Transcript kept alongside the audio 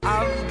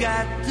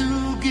got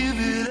to give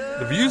it up.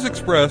 The views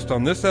expressed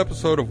on this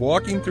episode of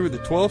Walking Through the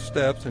 12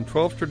 Steps and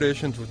 12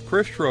 Traditions with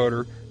Chris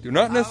Schroeder do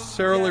not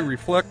necessarily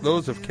reflect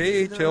those of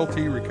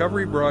KHLT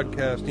Recovery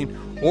Broadcasting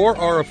or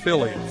our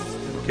affiliates.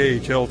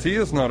 KHLT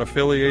is not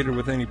affiliated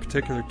with any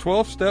particular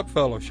 12-step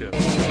fellowship.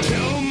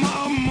 Tell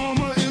my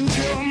mama and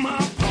tell my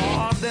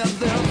pa that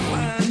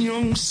their fine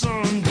young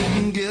son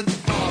didn't get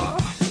far.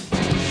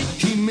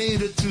 He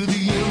made it to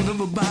the end of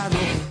a battle,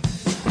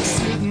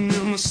 sitting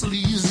in a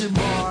sleazy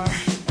bar.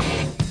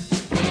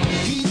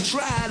 He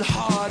tried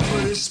hard,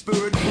 but his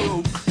spirit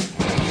broke.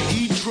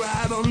 He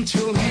tried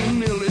until he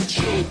nearly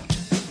choked.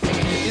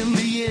 In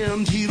the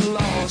end, he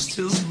lost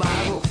his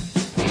battle,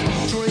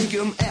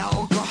 drinking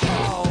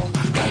alcohol.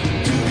 Got to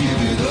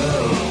give it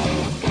up.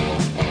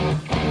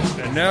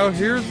 And now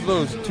here's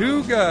those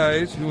two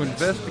guys who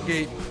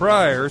investigate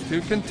prior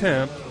to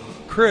contempt,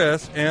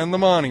 Chris and the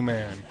Monty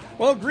Man.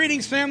 Well,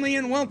 greetings, family,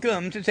 and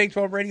welcome to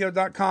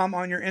Take12Radio.com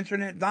on your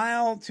internet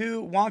dial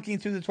to Walking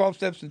Through the 12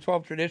 Steps and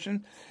 12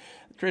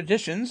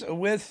 Traditions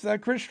with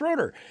Chris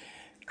Schroeder.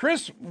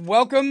 Chris,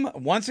 welcome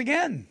once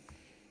again.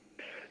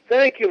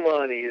 Thank you,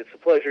 Monty. It's a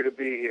pleasure to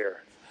be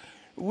here.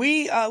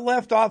 We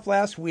left off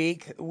last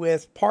week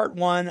with part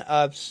 1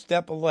 of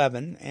Step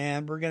 11,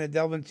 and we're going to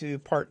delve into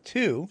part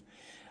 2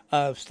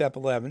 of Step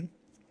 11.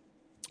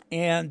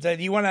 And do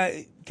you want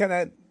to kind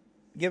of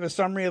give a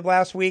summary of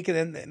last week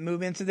and then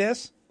move into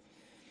this?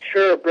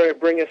 Sure,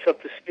 bring us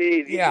up to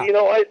speed. Yeah. You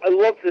know, I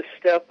love this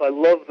step. I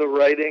love the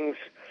writings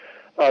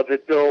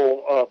that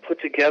Bill put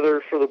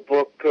together for the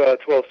book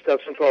 12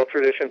 Steps and 12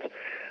 Traditions.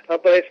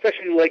 But I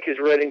especially like his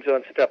writings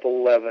on Step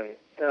 11.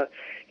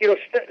 You know,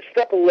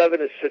 Step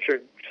 11 is such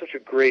a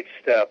great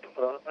step.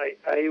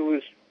 I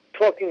was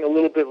talking a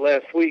little bit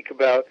last week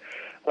about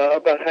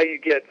how you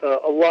get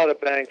a lot of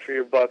bang for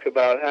your buck,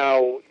 about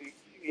how,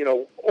 you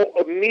know,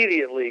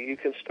 immediately you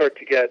can start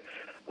to get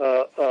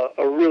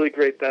a really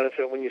great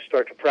benefit when you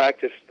start to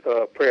practice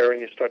prayer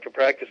and you start to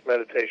practice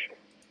meditation.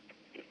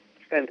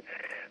 And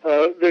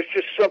there's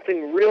just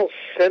something real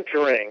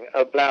centering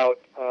about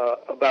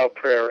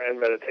prayer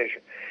and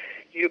meditation.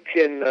 You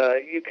can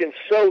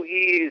so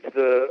ease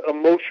the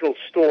emotional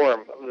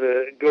storm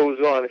that goes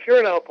on. If you're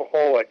an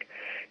alcoholic,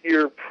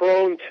 you're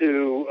prone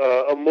to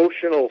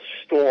emotional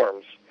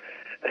storms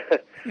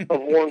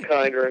of one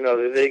kind or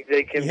another. They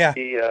can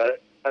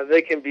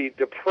be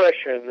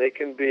depression. They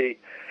can be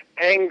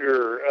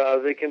anger.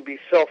 They can be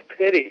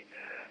self-pity.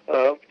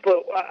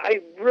 But I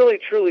really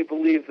truly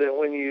believe that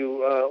when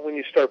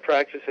you start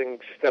practicing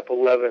Step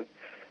 11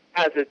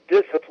 as a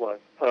discipline,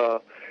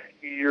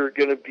 you're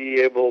going to be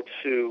able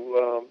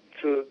to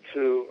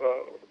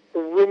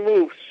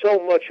remove so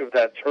much of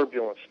that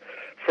turbulence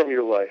from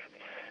your life,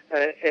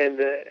 and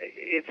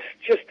it's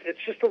just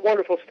a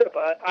wonderful step.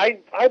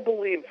 I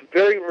believe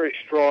very, very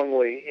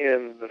strongly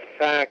in the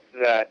fact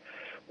that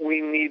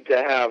we need to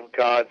have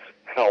God's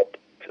help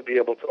to be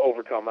able to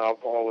overcome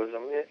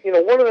alcoholism. You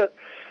know, one of the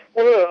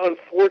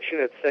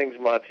unfortunate things,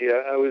 Monty,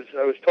 I was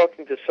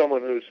talking to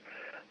someone who's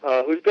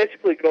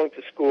basically going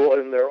to school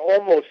and they're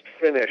almost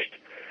finished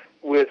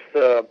with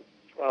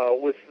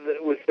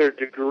their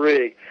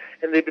degree,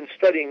 and they've been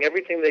studying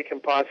everything they can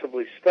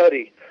possibly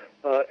study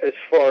as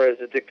far as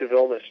addictive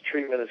illness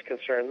treatment is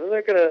concerned. And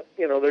they're gonna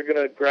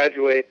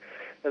graduate,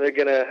 and they're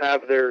gonna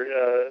have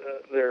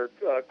their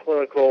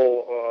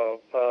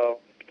clinical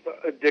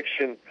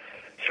addiction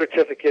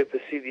certificate, the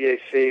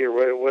CDAC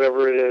or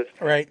whatever it is.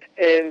 Right.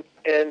 And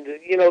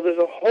you know, there's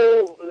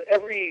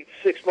every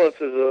 6 months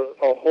is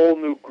a whole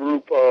new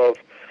group of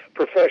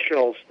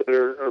professionals that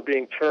are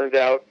being turned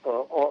out,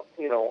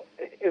 you know,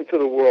 into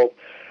the world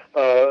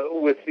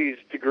with these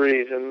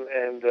degrees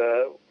and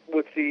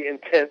with the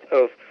intent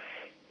of,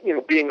 you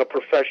know, being a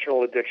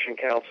professional addiction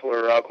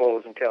counselor or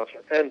alcoholism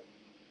counselor. And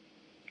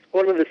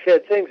one of the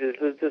sad things is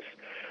that this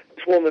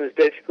woman is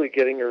basically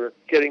getting her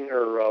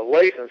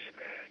license.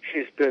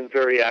 She's been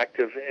very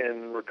active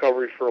in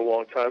recovery for a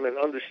long time and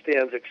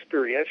understands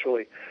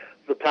experientially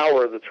the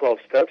power of the 12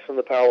 steps and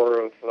the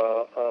power of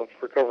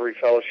recovery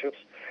fellowships.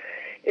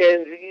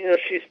 And, you know,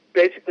 she's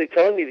basically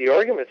telling me the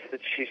arguments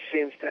that she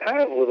seems to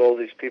have with all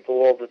these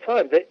people all the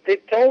time. They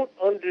don't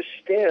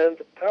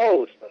understand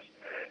powerlessness.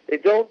 They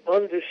don't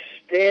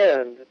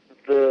understand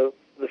the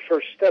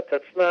first step.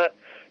 That's not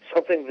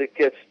something that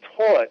gets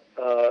taught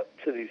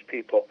to these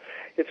people.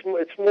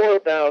 It's more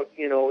about,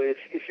 you know,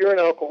 if you're an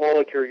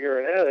alcoholic or you're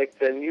an addict,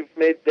 then you've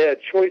made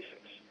bad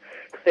choices.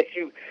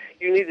 You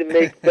need to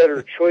make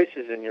better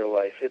choices in your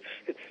life.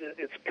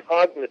 It's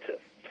cognitive.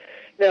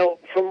 Now,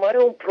 from my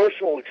own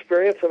personal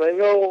experience, and I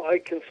know I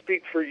can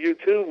speak for you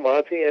too,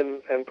 Monty,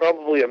 and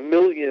probably a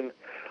million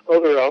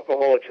other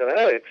alcoholics and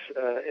addicts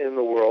in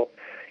the world,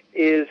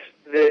 is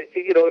that,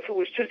 you know, if it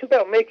was just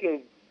about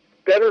making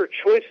better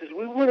choices,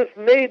 we would have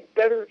made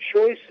better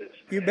choices.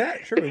 You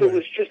bet, sure. If it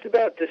was just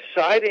about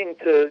deciding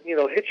to, you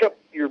know, hitch up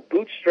your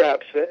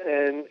bootstraps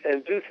and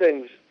do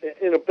things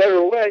in a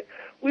better way,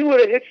 we would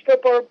have hitched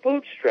up our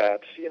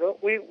bootstraps. You know,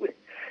 it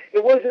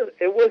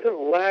wasn't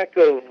lack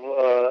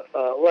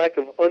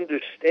of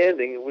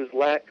understanding. It was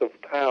lack of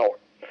power.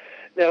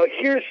 Now,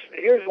 here's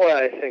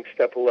why I think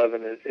step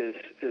 11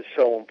 is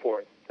so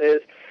important.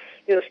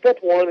 Step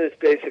 1 is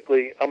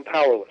basically I'm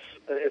powerless.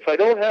 If I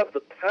don't have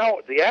the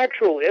power, the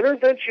actual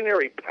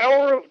interventionary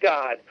power of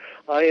God,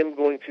 I am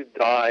going to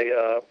die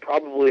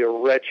probably a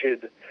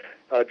wretched,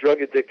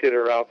 drug-addicted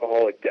or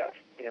alcoholic death.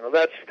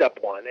 That's step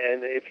 1.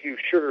 And if you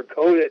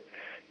sugarcoat it,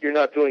 you're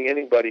not doing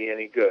anybody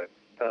any good.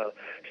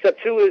 Step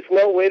 2 is,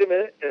 well, wait a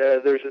minute.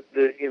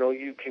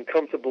 You can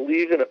come to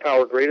believe in a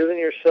power greater than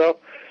yourself.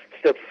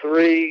 Step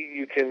 3,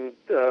 you can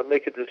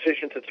make a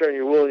decision to turn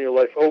your will and your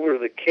life over to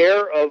the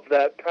care of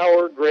that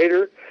power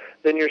greater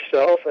than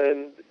yourself,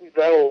 and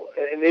that'll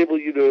enable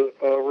you to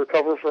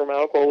recover from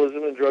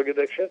alcoholism and drug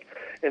addiction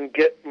and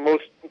get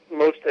most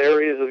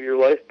areas of your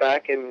life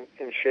back in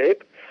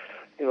shape.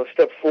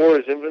 Step 4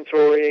 is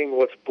inventorying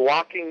what's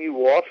blocking you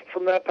off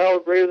from that power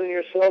greater than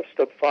yourself.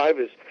 Step 5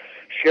 is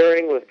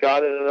sharing with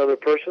God and another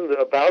person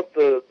about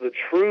the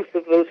truth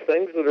of those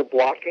things that are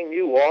blocking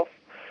you off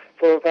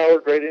from a power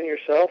greater than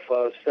yourself.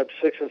 Steps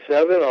 6 and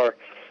 7 are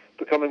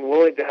becoming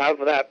willing to have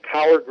that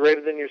power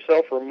greater than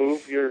yourself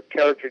remove your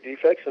character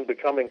defects, and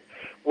becoming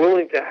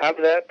willing to have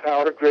that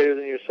power greater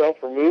than yourself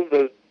remove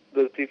those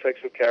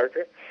defects of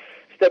character.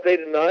 Step 8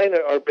 and 9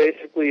 are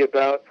basically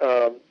about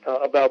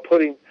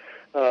putting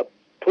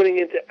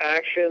into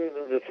action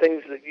the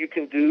things that you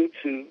can do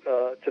to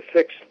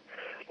fix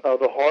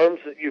the harms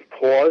that you've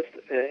caused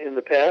in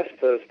the past,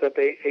 step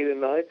 8 and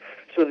 9,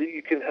 so that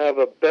you can have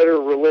a better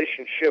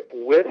relationship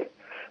with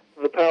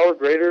the power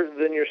greater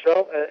than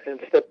yourself. And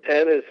step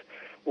 10 is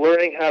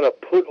learning how to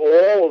put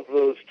all of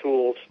those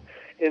tools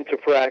into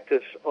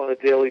practice on a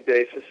daily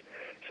basis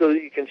so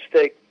that you can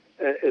stay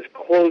as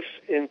close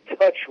in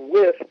touch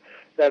with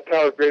that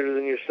power greater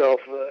than yourself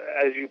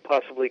as you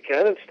possibly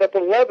can. And step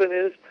 11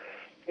 is,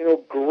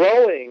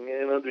 growing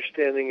in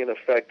understanding and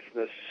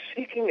effectiveness,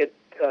 seeking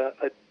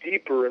a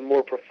deeper and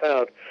more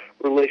profound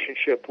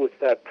relationship with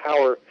that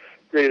power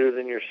greater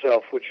than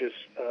yourself, which is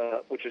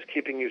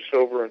keeping you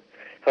sober and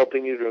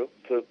helping you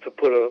to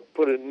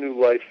put a new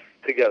life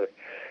together.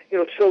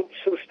 So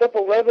step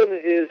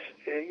 11 is,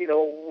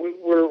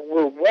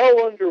 we're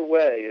well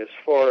underway as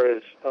far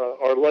as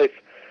our life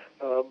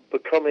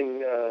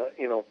becoming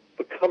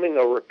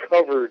a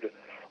recovered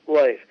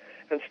life.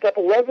 And step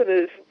 11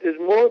 is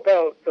more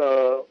about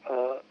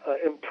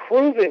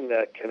improving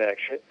that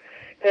connection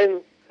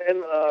and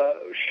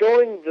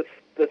showing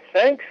the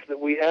thanks that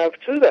we have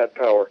to that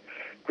power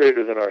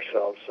greater than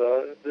ourselves.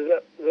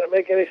 Does that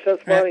make any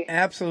sense, Monty?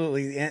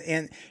 Absolutely.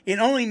 And it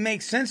only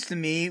makes sense to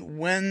me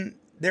when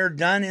they're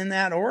done in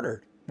that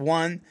order,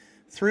 1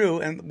 through,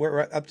 and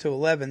we're up to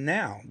 11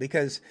 now,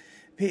 because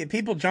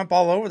people jump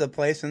all over the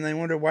place and they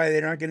wonder why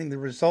they're not getting the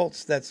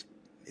results that's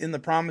in the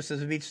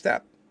promises of each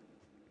step.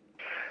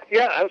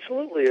 Yeah,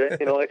 absolutely.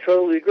 I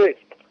totally agree.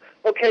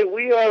 Okay,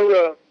 we're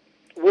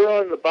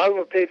on the bottom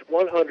of page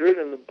 100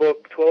 in the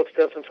book 12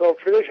 Steps and 12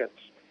 Traditions.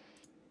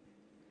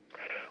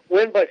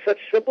 When by such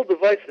simple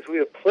devices we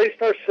have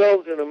placed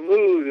ourselves in a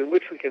mood in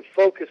which we can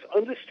focus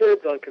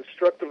undisturbed on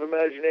constructive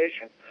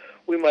imagination,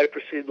 we might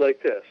proceed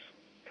like this.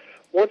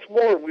 Once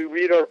more, we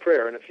read our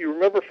prayer, and if you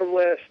remember from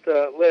last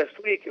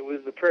week, it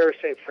was the prayer of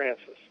St.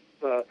 Francis.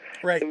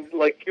 Right. And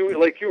like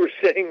you were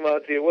saying,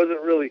 Monty, it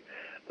wasn't really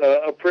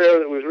a prayer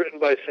that was written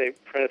by St.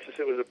 Francis.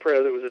 It was a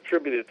prayer that was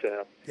attributed to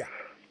him. Yeah.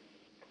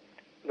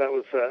 That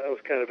was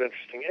kind of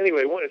interesting.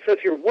 Anyway, it says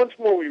here, once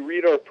more we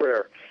read our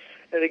prayer,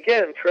 and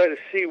again try to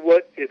see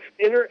what its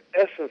inner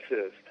essence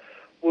is.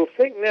 We'll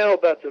think now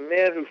about the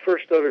man who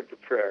first uttered the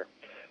prayer.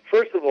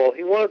 First of all,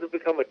 he wanted to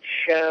become a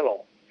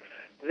channel.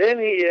 Then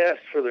he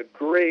asked for the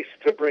grace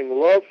to bring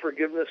love,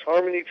 forgiveness,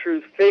 harmony,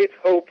 truth, faith,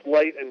 hope,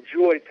 light, and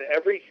joy to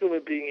every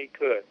human being he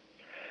could.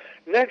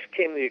 Next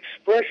came the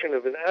expression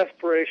of an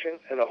aspiration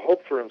and a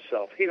hope for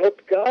himself. He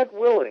hoped, God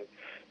willing,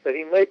 that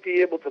he might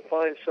be able to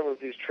find some of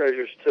these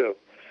treasures too.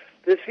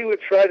 This he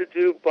would try to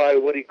do by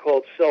what he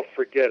called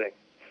self-forgetting.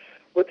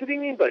 What did he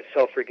mean by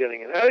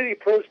self-forgetting, and how did he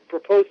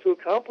propose to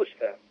accomplish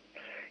that?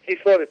 He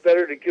thought it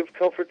better to give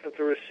comfort than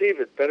to receive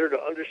it, better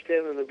to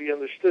understand than to be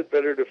understood,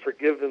 better to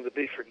forgive than to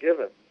be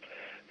forgiven.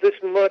 This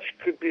much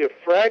could be a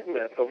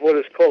fragment of what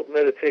is called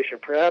meditation,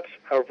 perhaps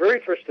our very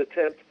first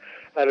attempt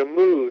at a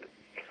mood,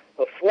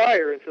 a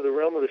flyer into the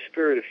realm of the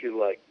spirit, if you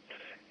like.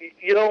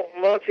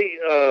 Monty,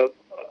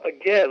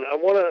 again, I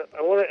want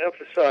to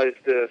emphasize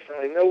this.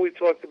 I know we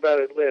talked about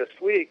it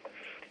last week,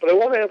 but I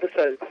want to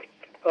emphasize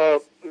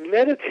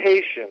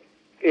meditation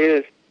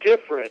is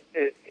different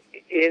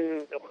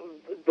in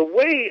the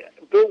way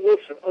Bill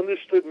Wilson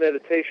understood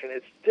meditation.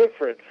 It's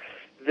different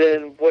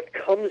than what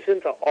comes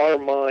into our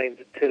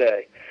mind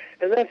today.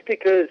 And that's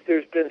because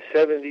there's been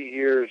 70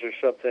 years or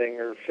something,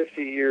 or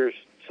 50 years,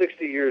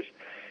 60 years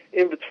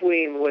in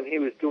between when he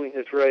was doing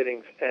his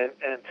writings and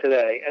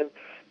today. And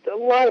a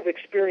lot of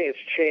experience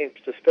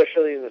changed,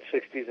 especially in the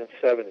 60s and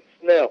 70s.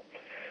 Now,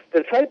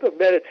 the type of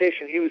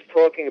meditation he was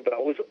talking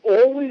about was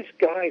always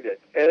guided,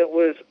 and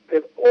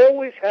it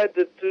always had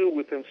to do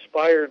with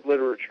inspired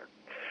literature.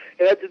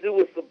 It had to do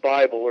with the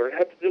Bible, or it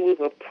had to do with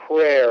a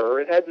prayer,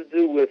 or it had to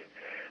do with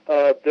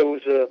there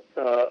was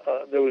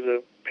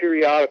a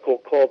periodical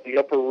called The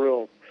Upper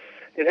Room.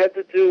 It had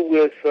to do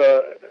with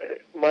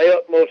my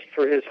utmost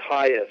for his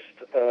highest,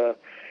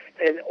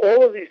 and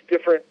all of these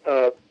different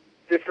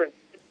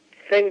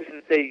things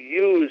that they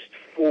used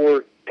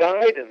for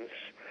guidance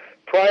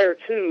prior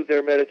to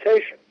their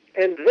meditation.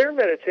 And their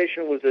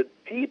meditation was a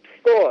deep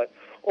thought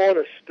on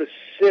a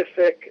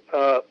specific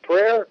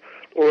prayer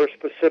or a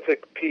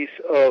specific piece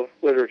of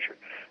literature.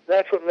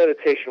 That's what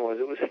meditation was.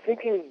 It was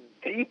thinking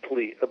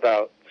deeply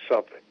about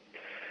something.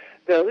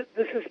 Now,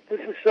 this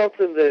is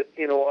something that,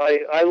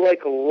 I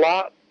like a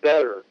lot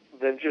better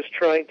than just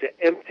trying to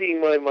empty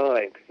my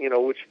mind,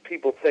 which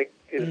people think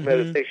is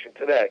meditation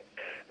today.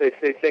 They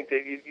think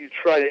that you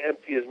try to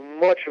empty as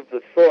much of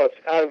the thoughts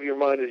out of your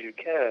mind as you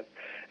can,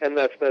 and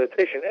that's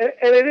meditation.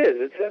 And it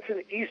is. That's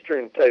an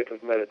Eastern type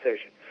of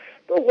meditation.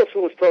 Bill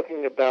Wilson was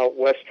talking about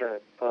Western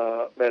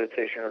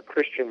meditation or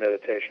Christian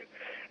meditation,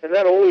 and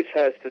that always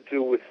has to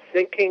do with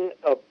thinking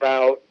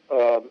about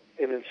an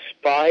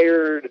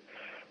inspired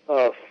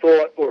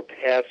thought or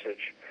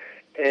passage,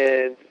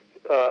 and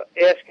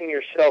asking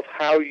yourself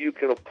how you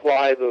can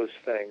apply those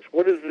things.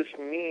 What does this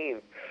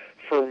mean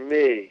for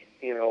me?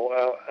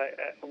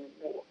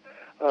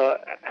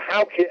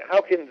 How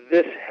can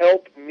this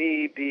help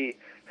me be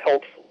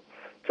helpful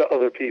to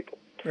other people?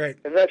 Right.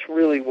 And that's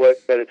really what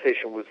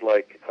meditation was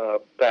like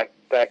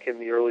back in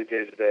the early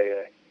days of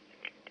AA.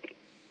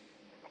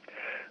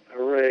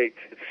 All right.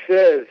 It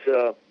says,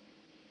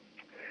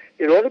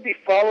 it ought to be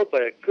followed by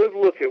a good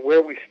look at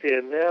where we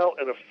stand now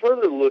and a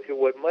further look at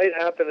what might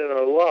happen in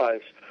our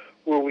lives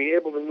were we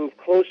able to move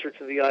closer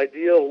to the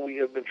ideal we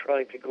have been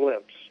trying to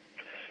glimpse.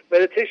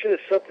 Meditation is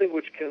something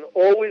which can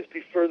always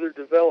be further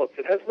developed.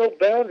 It has no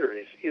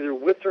boundaries, either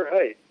width or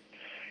height.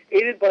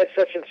 Aided by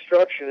such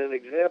instruction and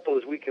example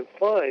as we can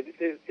find,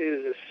 it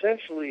is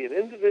essentially an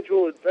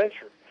individual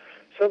adventure,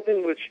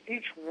 something which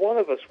each one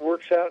of us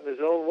works out in his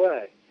own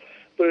way.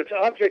 But its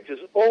object is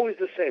always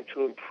the same,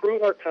 to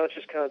improve our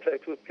conscious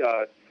contact with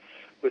God,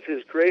 with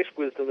His grace,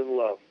 wisdom, and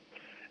love.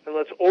 And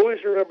let's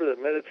always remember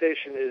that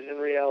meditation is in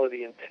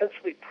reality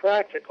intensely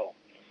practical.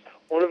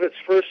 One of its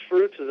first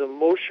fruits is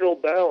emotional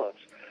balance.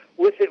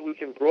 With it, we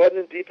can broaden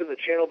and deepen the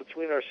channel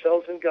between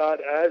ourselves and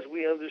God as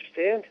we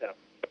understand Him.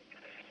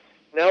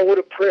 Now, what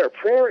a prayer.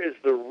 Prayer is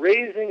the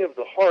raising of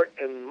the heart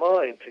and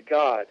mind to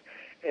God,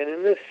 and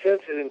in this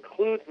sense, it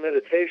includes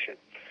meditation.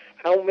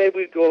 How may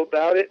we go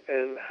about it,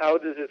 and how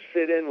does it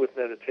fit in with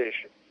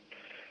meditation?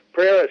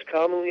 Prayer, as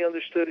commonly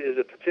understood, is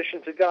a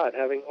petition to God.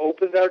 Having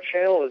opened our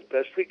channel as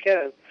best we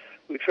can,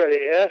 we try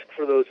to ask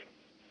for those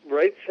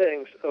right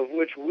things of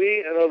which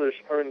we and others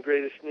are in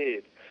greatest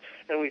need.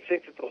 And we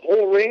think that the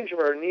whole range of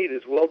our need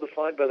is well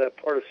defined by that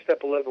part of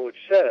Step 11, which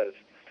says,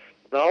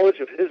 knowledge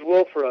of His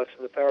will for us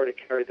and the power to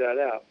carry that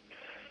out.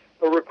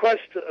 A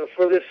request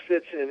for this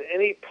fits in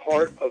any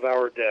part of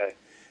our day.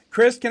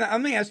 Chris,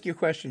 let me ask you a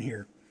question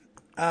here.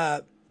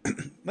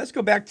 Let's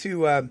go back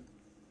to,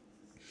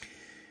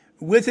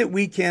 with it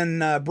we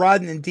can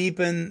broaden and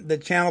deepen the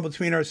channel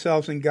between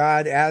ourselves and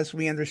God as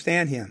we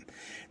understand Him.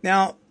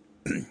 Now,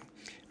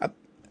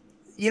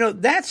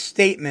 that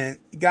statement,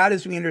 God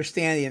as we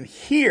understand Him,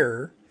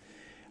 here,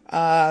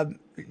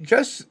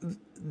 just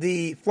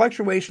the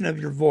fluctuation of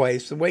your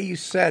voice, the way you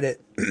said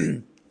it,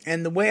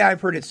 and the way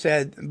I've heard it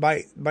said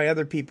by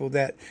other people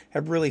that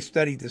have really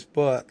studied this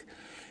book,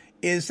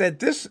 is that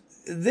this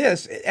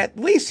at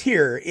least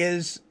here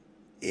is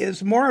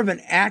more of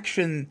an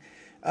action.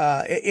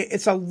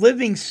 It's a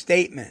living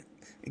statement.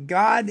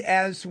 God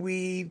as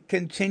we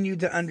continue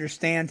to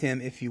understand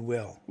Him, if you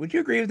will. Would you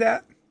agree with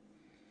that?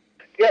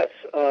 Yes,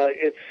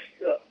 it's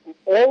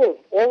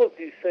all of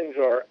these things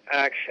are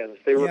actions.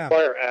 They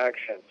require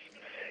actions.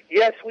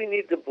 Yes, we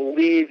need to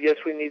believe. Yes,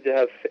 we need to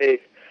have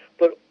faith.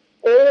 But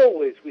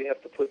always we have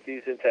to put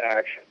these into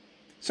action.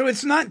 So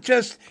it's not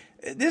just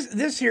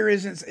this here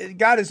isn't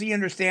God as He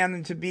understands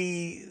Him to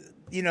be,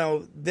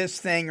 this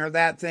thing or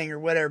that thing or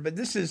whatever. But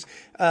this is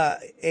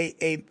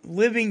a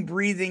living,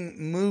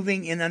 breathing,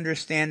 moving in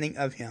understanding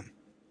of Him.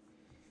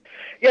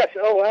 Yes,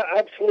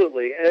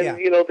 absolutely. And,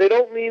 they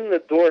don't mean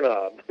the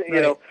doorknob.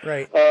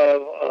 Right.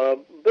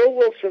 Bill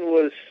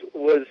Wilson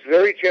was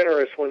very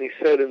generous when he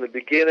said in the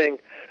beginning,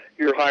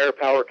 your higher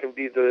power can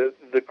be the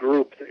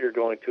group that you're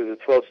going to, the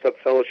 12-step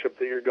fellowship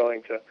that you're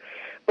going to.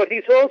 But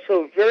he's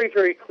also very,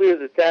 very clear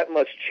that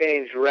must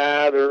change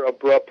rather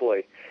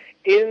abruptly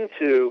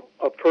into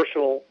a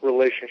personal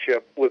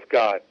relationship with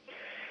God.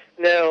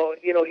 Now,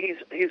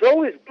 he's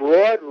always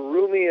broad,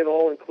 roomy, and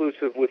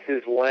all-inclusive with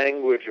his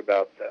language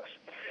about this.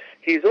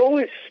 He's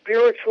always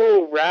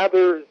spiritual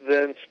rather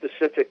than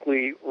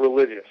specifically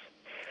religious.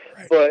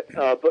 Right.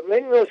 But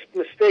make no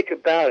mistake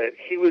about it,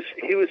 he was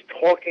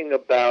talking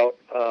about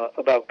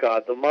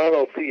God, the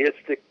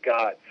monotheistic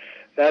God.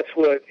 That's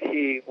what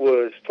he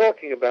was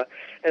talking about,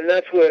 and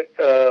that's what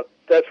the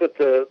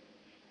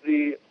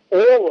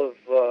all of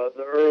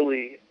the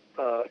early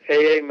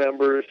AA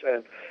members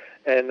and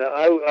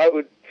I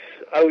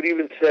would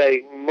even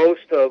say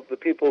most of the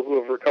people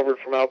who have recovered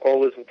from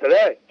alcoholism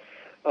today.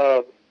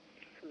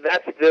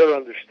 that's their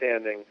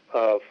understanding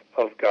of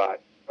God.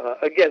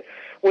 Again,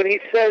 when he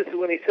says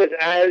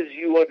as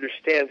you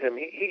understand him,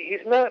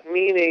 he's not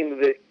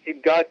meaning that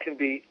God can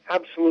be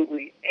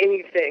absolutely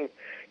anything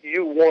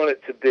you want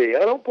it to be. I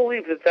don't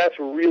believe that that's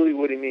really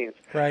what he means.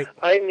 Right.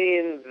 I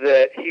mean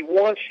that he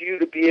wants you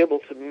to be able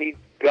to meet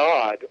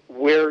God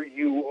where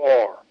you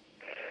are.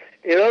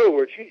 In other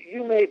words,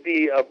 you may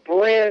be a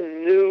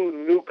brand new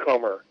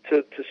newcomer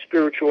to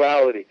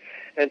spirituality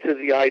and to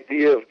the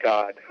idea of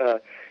God.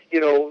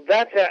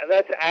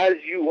 That's as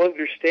you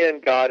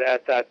understand God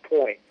at that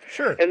point.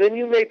 Sure. And then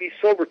you may be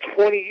sober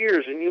 20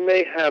 years, and you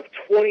may have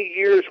 20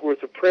 years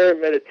worth of prayer and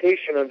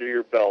meditation under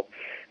your belt,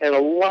 and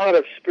a lot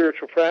of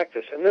spiritual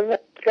practice. And then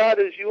that's God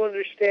as you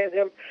understand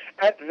him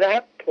at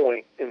that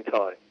point in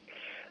time.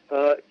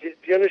 Do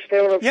you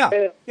understand what I'm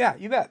saying? Yeah,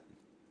 you bet.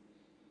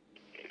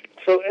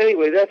 So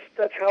anyway, that's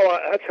how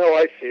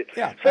I see it.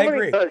 Yeah, so I many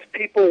agree. times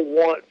people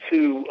want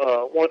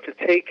to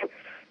take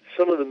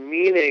some of the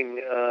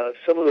meaning,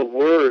 some of the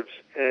words,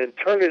 and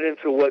turn it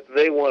into what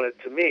they want it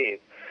to mean,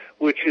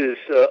 which is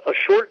a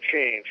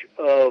shortchange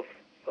of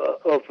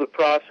the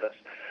process.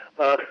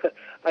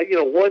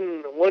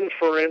 One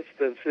for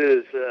instance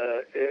is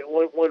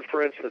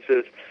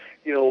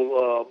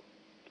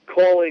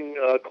calling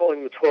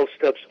the 12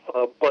 steps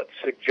but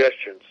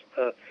suggestions.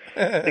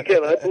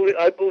 Again,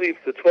 I believe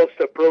the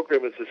 12-step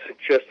program is a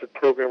suggested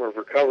program of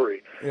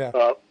recovery.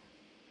 Yeah.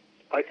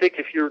 I think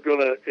if you're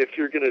gonna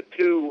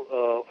do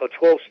a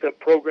 12-step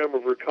program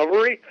of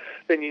recovery,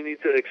 then you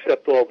need to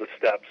accept all the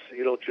steps.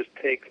 You don't just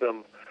take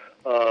them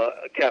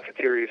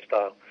cafeteria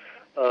style.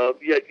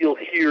 Yet you'll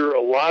hear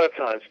a lot of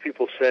times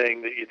people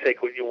saying that you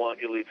take what you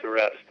want, you leave the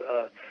rest.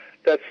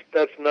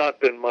 That's not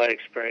been my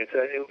experience.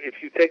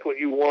 If you take what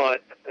you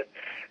want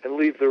and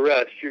leave the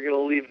rest, you're going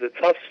to leave the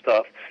tough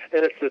stuff,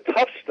 and it's the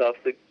tough stuff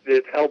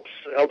that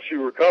helps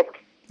you recover.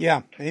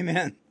 Yeah,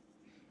 amen.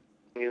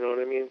 You know what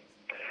I mean?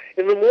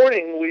 In the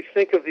morning, we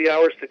think of the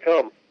hours to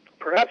come.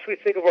 Perhaps we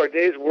think of our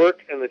day's work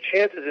and the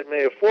chances it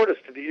may afford us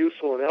to be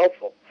useful and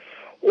helpful,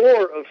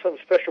 or of some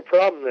special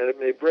problem that it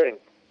may bring.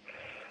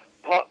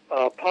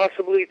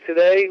 Possibly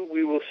today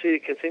we will see a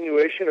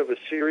continuation of a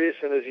serious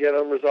and as yet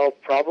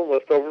unresolved problem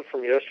left over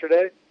from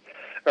yesterday.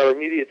 Our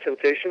immediate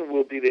temptation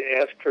will be to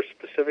ask for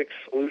specific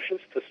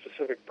solutions to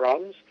specific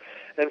problems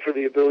and for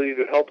the ability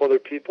to help other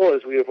people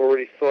as we have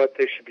already thought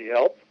they should be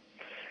helped.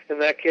 In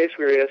that case,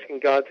 we are asking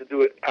God to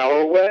do it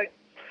our way.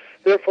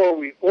 Therefore,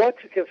 we ought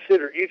to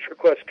consider each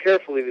request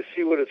carefully to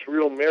see what its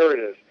real merit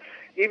is.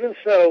 Even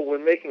so,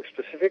 when making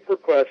specific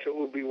requests, it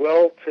would be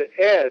well to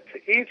add to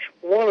each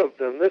one of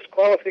them this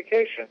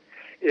qualification,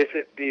 if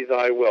it be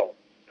thy will.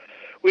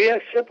 We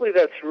ask simply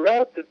that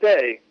throughout the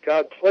day,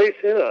 God place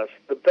in us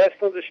the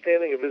best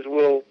understanding of his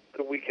will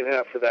that we can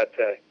have for that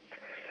day,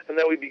 and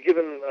that we be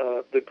given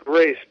the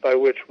grace by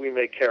which we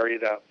may carry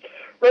it out.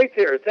 Right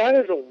there, that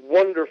is a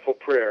wonderful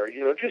prayer.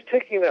 Just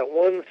taking that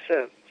one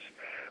sentence,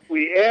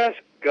 we ask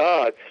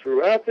God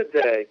throughout the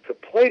day to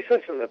place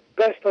us in the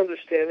best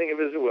understanding of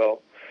his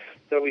will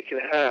that we can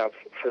have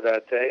for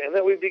that day, and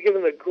that we be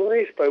given the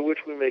grace by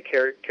which we may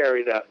carry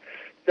it out.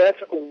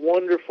 That's a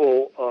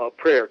wonderful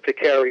prayer to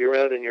carry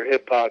around in your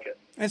hip pocket.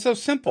 And so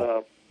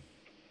simple.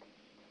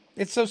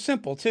 It's so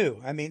simple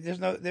too. I mean, there's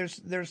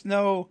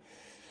no.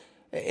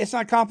 It's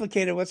not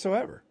complicated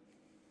whatsoever.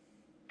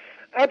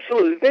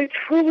 Absolutely, they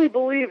truly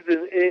believed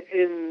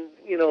in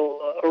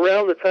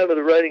around the time of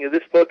the writing of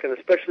this book, and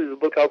especially the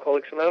book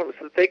Alcoholics Anonymous,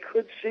 that they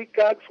could seek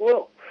God's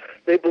will.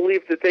 They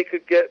believed that they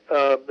could get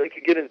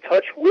in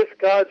touch with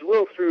God's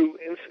will through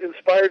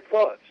inspired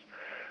thoughts,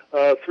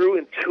 through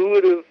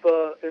intuitive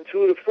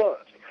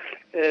thoughts,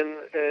 and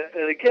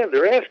again,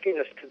 they're asking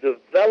us to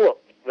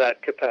develop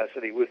that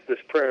capacity with this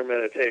prayer and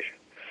meditation,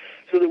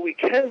 so that we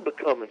can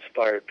become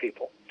inspired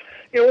people.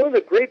 One of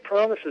the great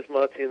promises,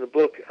 Monty, in the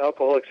book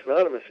Alcoholics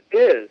Anonymous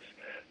is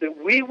that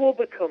we will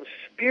become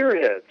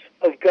spearheads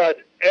of God's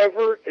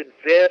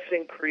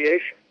ever-advancing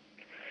creation.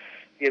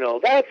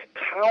 That's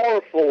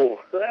powerful.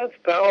 That's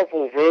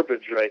powerful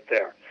verbiage right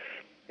there.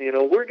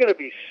 We're going to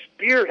be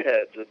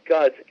spearheads of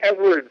God's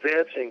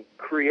ever-advancing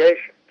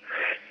creation.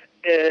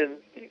 And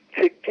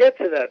to get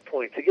to that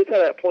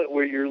point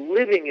where you're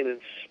living an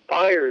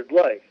inspired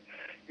life,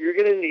 you're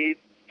going to need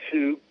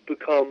to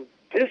become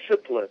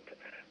disciplined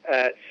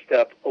at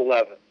step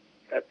 11,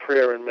 at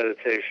prayer and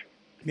meditation.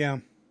 Yeah.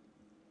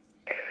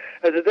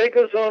 As the day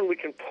goes on, we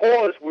can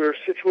pause where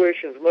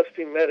situations must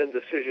be met and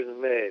decisions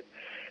made,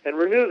 and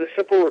renew the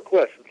simple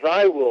request,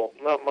 thy will,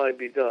 not mine,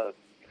 be done.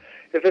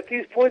 If at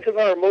these points of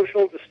our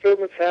emotional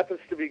disturbance happens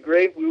to be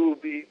great, we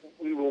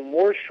will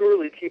more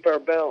surely keep our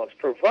balance,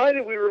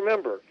 provided we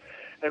remember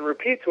and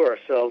repeat to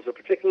ourselves a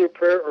particular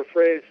prayer or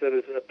phrase that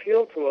has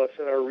appealed to us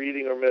in our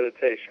reading or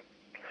meditation.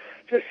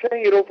 Just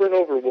saying it over and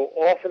over will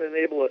often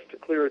enable us to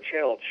clear a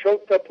channel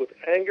choked up with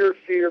anger,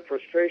 fear,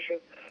 frustration,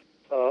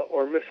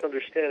 or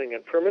misunderstanding,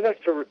 and permit us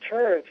to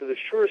return to the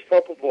surest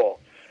help of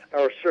all,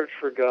 our search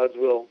for God's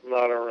will,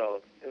 not our own,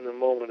 in the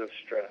moment of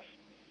stress.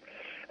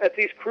 At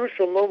these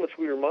crucial moments,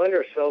 we remind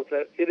ourselves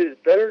that it is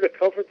better to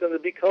comfort than to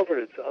be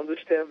comforted, to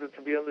understand than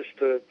to be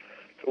understood,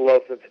 to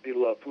love than to be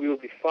loved. We will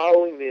be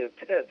following the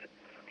intent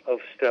of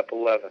step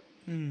 11.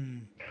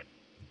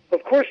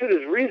 Of course, it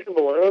is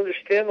reasonable and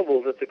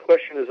understandable that the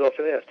question is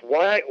often asked,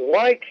 why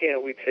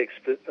can't we take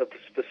a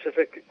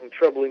specific and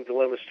troubling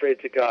dilemma straight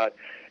to God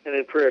and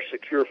in prayer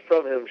secure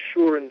from Him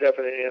sure and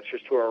definite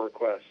answers to our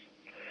requests?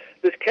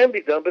 This can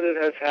be done, but it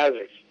has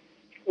hazards.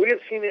 We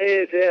have seen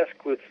AAs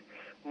ask with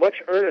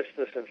much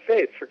earnestness and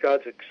faith for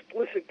God's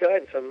explicit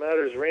guidance on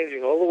matters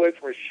ranging all the way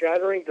from a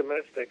shattering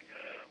domestic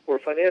or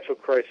financial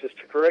crisis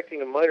to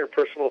correcting a minor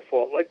personal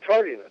fault like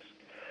tardiness.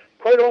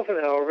 Quite often,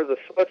 however, the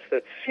thoughts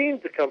that seem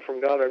to come from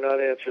God are not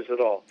answers at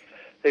all.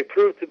 They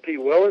prove to be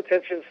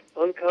well-intentioned,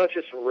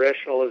 unconscious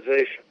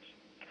rationalizations.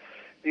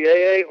 The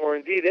AA, or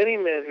indeed any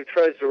man who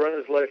tries to run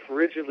his life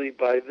rigidly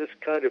by this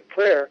kind of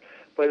prayer,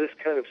 by this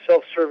kind of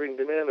self-serving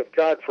demand of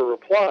God for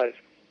replies,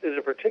 is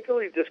a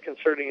particularly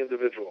disconcerting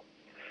individual.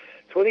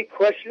 To any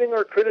questioning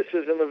or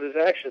criticism of his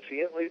actions,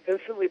 he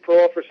instantly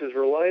proffers his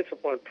reliance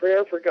upon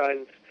prayer for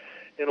guidance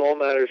in all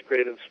matters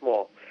great and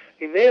small.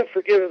 He may have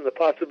forgiven the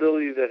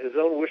possibility that his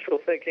own wishful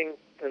thinking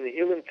and the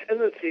human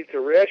tendency to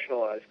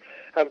rationalize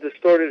have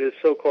distorted his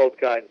so-called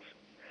guidance.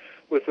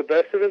 With the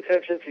best of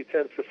intentions, he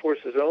tends to force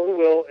his own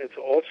will into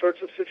all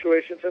sorts of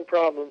situations and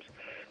problems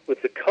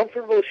with the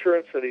comfortable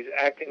assurance that he's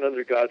acting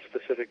under God's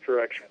specific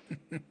direction.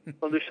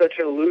 Under such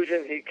an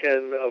illusion, he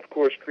can, of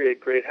course, create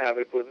great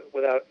havoc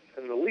without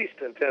in the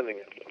least intending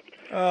it.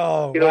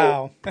 Oh,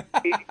 wow.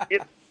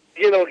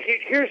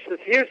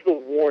 Here's the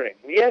warning.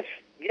 Yes,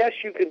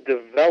 you can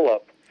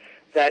develop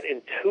that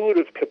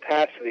intuitive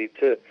capacity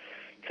to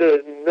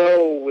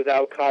know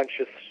without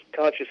conscious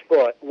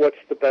thought what's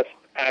the best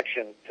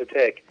action to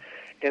take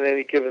in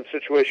any given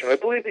situation. I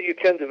believe that you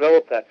can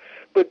develop that.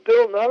 But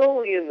Bill, not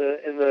only in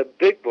the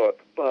big book,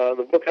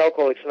 the book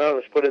Alcoholics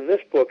Anonymous, but in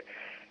this book,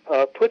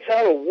 puts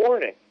out a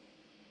warning.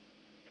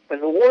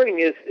 And the warning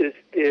is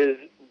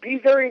be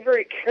very,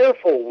 very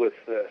careful with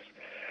this.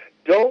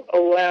 Don't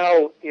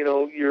allow,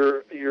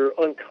 your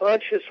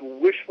unconscious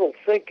wishful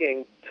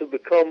thinking to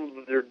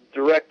become the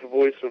direct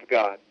voice of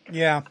God.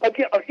 Yeah.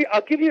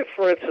 I'll give you,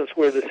 for instance,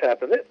 where this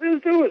happened.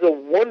 There was a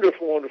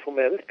wonderful, wonderful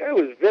man. This guy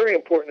was very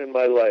important in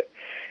my life,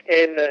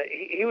 and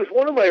he was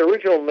one of my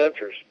original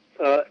mentors.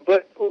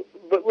 But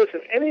listen,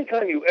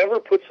 anytime you ever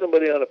put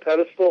somebody on a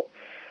pedestal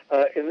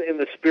in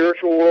the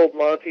spiritual world,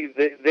 Monty,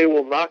 they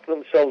will knock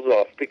themselves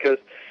off because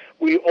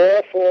we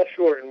all fall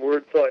short in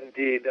word, thought, and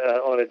deed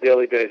on a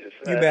daily basis.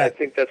 You bet. I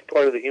think that's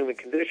part of the human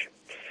condition.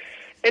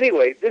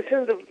 Anyway, this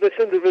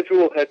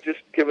individual had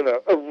just given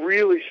a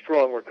really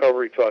strong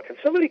recovery talk, and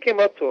somebody came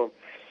up to him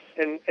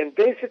and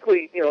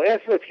basically,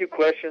 asked him a few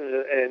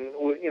questions and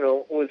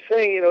was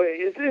saying,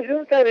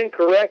 isn't that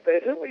incorrect?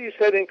 Isn't what you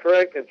said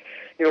incorrect? And,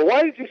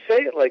 why did you say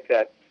it like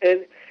that?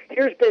 And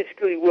here's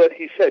basically what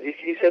he said.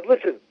 He said,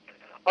 listen,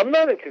 I'm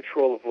not in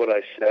control of what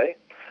I say.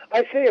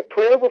 I say a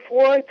prayer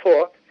before I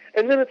talk,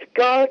 and then it's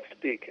God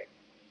speaking.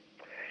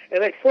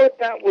 And I thought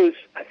that was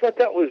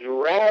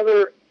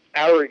rather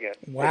arrogant.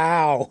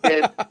 Wow.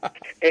 and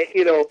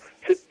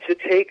to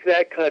take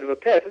that kind of a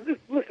path. And this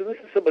is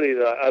somebody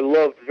that I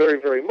loved very,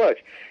 very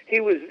much. He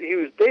was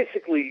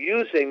basically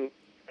using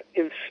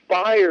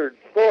inspired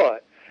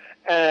thought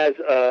as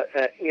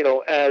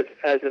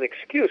an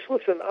excuse.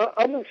 Listen,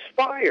 I'm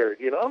inspired.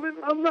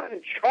 I'm not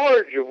in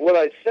charge of what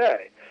I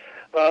say.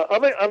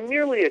 I'm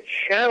merely a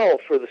channel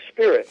for the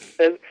Spirit,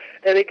 and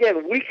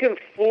again, we can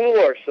fool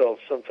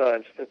ourselves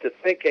sometimes into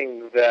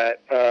thinking that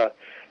that's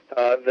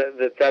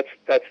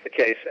the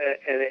case,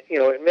 and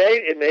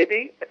it may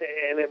be,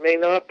 and it may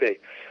not be.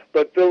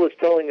 But Bill is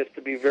telling us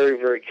to be very,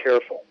 very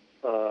careful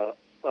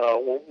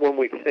when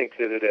we think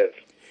that it is.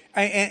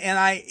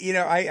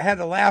 I had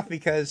to laugh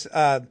because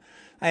I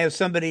have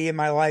somebody in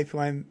my life who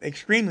I'm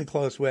extremely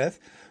close with,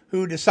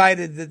 who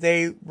decided that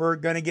they were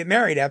going to get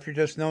married after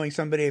just knowing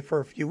somebody for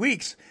a few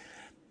weeks.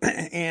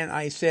 And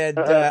I said,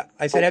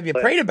 have you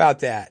prayed about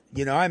that?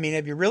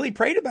 Have you really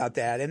prayed about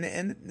that?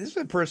 And this is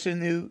a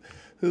person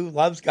who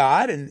loves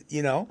God and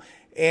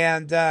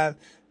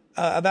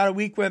about a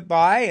week went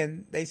by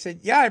and they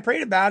said, yeah, I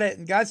prayed about it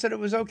and God said it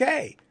was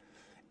okay.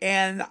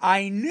 And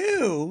I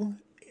knew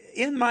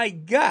in my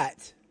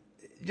gut,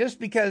 just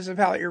because of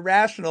how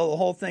irrational the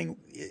whole thing,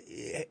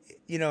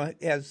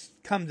 has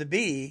come to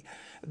be,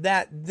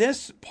 that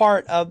this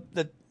part of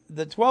the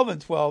 12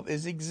 and 12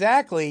 is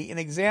exactly an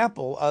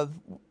example of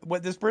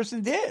what this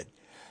person did.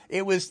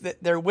 It was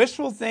their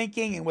wishful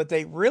thinking and what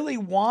they really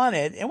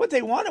wanted, and what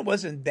they wanted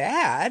wasn't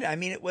bad. I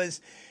mean,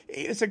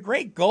 it's a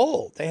great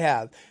goal to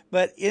have,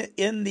 but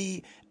in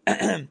the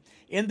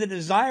in the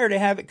desire to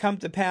have it come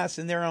to pass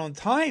in their own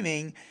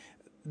timing,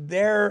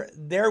 their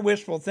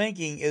wishful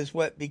thinking is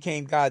what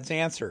became God's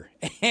answer,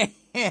 and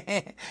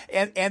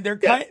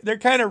they're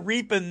kind of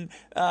reaping.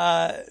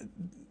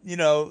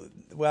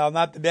 Well,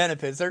 not the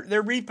benefits.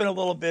 They're reaping a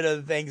little bit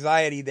of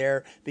anxiety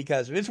there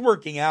because it's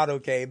working out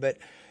okay. But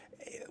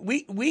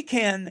we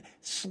can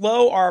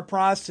slow our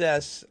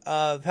process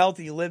of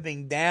healthy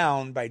living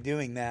down by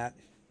doing that.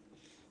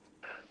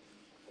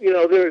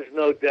 There's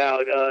no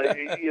doubt.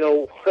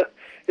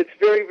 It's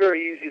very,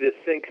 very easy to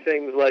think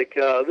things like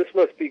this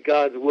must be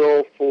God's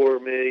will for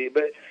me.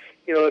 But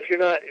if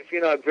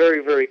you're not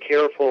very, very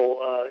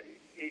careful,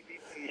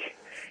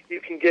 you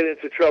can get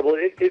into trouble.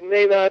 It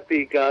may not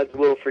be God's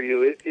will for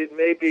you. It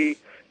may be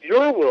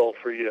your will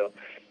for you.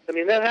 I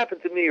mean, that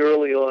happened to me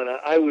early on.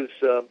 I was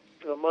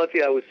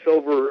Monty. I was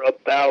sober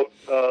about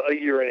a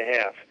year and a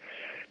half.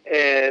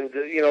 And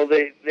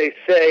they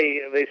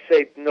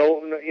say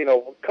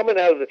no, coming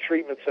out of the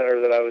treatment center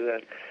that I was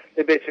in,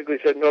 they basically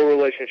said no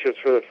relationships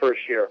for the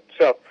first year.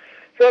 So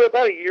at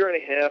about a year and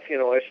a half,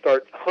 I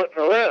start hunting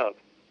around,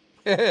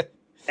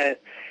 and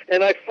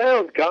I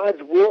found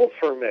God's will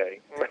for me,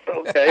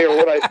 okay, or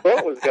what I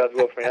thought was God's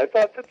will for me. I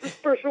thought that this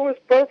person was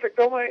perfect.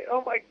 Oh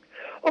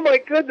my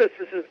goodness,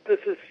 this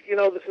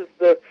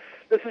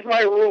is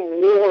my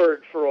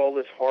reward for all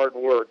this hard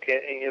work,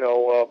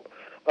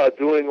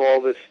 doing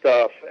all this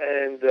stuff,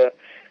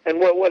 and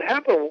what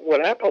happened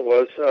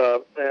was,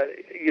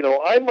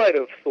 I might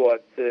have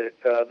thought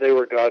that they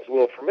were God's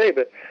will for me,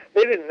 but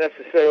they didn't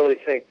necessarily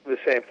think the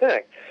same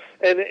thing.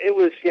 And it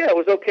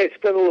was okay to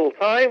spend a little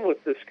time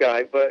with this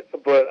guy, but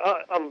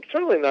I'm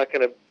certainly not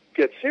going to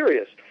get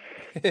serious.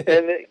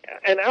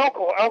 and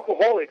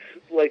alcoholics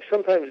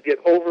sometimes get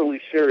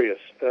overly serious.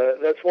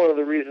 That's one of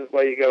the reasons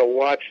why you got to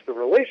watch the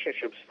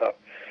relationship stuff.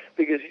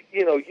 Because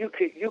you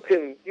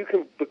can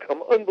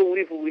become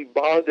unbelievably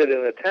bonded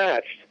and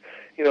attached,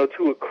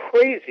 to a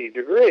crazy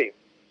degree,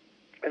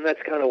 and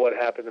that's kind of what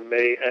happened to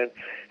me.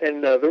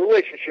 And the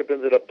relationship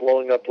ended up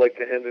blowing up like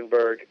the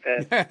Hindenburg.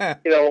 And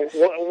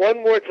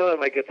one more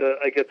time I get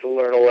to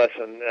learn a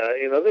lesson.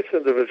 This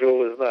individual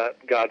was not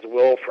God's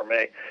will for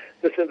me.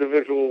 This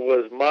individual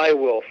was my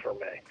will for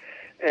me.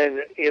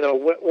 And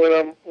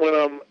when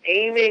I'm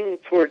aiming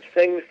towards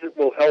things that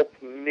will help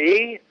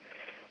me,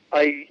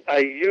 I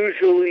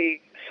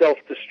usually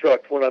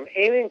self-destruct. When I'm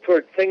aiming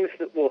toward things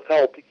that will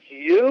help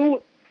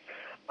you,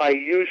 I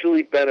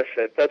usually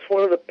benefit. That's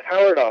one of the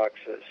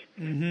paradoxes.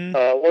 Mm-hmm.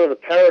 One of the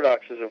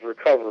paradoxes of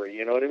recovery.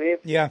 You know what I mean?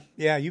 Yeah,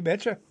 you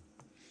betcha.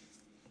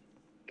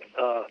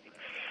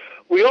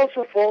 We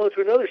also fall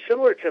into another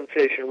similar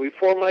temptation. We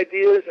form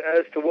ideas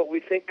as to what we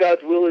think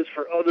God's will is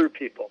for other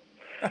people.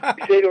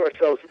 We say to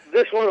ourselves,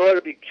 this one ought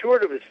to be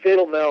cured of his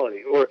fatal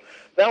malady, or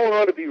that one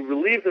ought to be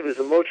relieved of his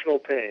emotional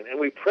pain, and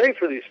we pray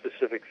for these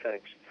specific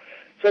things.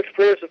 Such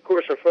prayers, of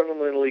course, are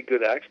fundamentally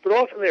good acts, but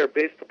often they are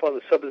based upon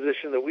the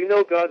supposition that we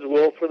know God's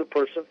will for the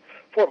person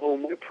for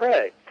whom we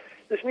pray.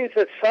 This means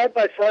that side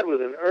by side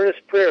with an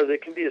earnest prayer, there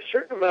can be a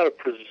certain amount of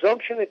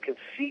presumption and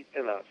conceit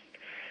in us.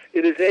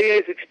 It is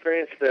AA's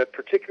experience that,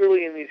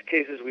 particularly in these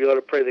cases, we ought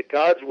to pray that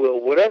God's will,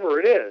 whatever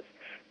it is,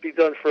 be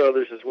done for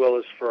others as well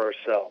as for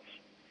ourselves.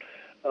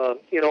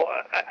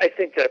 I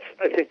think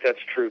that's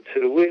true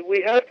too.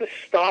 We have to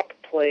stop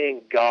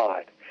playing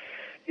God.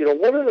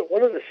 One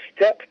of the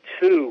step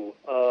 3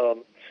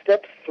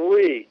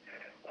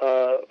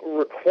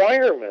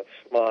 requirements,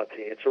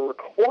 Monty. It's a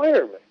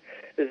requirement,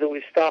 is that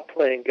we stop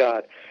playing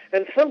God.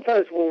 And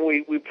sometimes when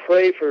we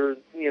pray for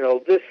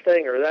this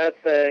thing or that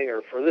thing,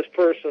 or for this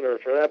person or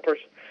for that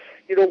person,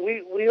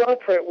 we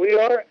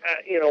are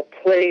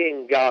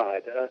playing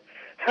God.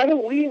 How do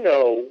we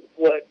know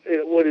what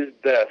is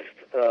best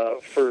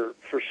for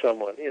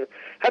someone?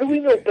 How do we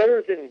know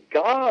better than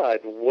God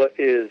what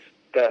is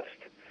best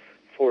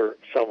for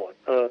someone?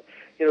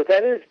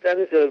 That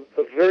is a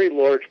very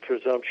large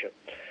presumption.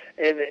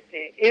 And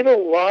in a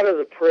lot of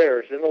the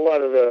prayers,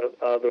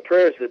 the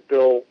prayers that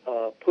Bill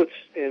puts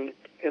in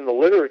the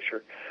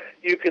literature,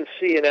 you can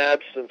see an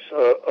absence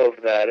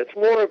of that. It's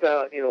more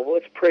about,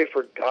 let's pray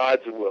for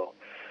God's will.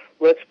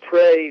 Let's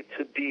pray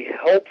to be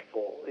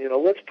helpful.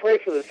 Let's pray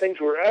for the things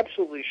we're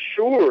absolutely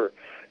sure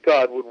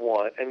God would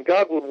want, and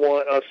God would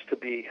want us to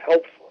be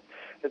helpful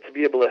and to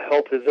be able to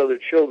help His other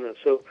children.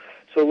 So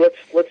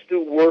let's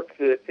do work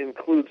that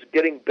includes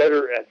getting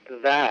better at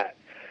that.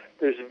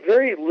 There's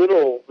very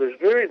little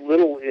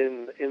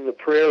in the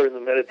prayer and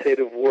the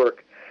meditative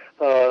work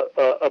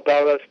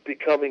about us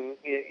becoming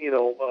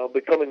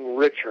becoming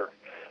richer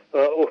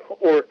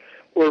or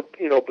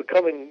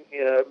becoming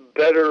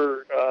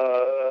better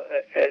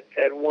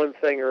at one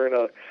thing or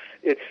another.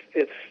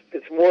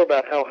 It's more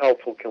about how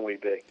helpful can we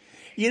be.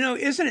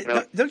 Isn't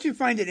it? Don't you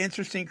find it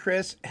interesting,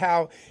 Chris,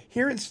 how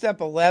here in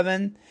step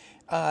 11,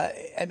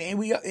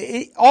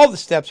 all the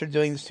steps are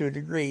doing this to a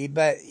degree,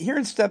 but here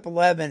in step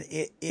 11,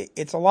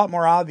 it's a lot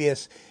more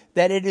obvious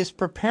that it is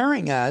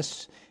preparing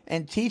us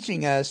and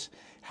teaching us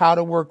how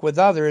to work with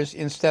others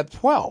in step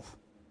 12.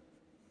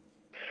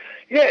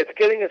 Yeah, it's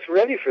getting us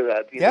ready for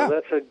that.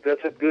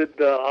 That's a good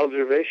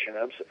observation.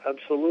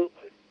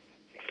 Absolutely.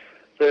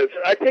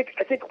 I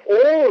think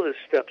all of the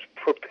steps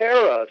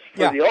prepare us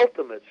for the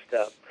ultimate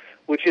step,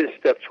 which is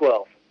step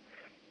 12.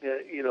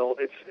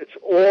 It's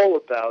all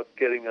about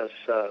getting us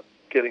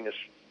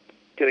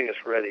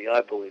ready,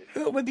 I believe.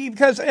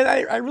 Because, and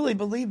I really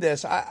believe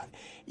this. I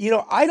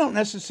don't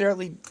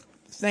necessarily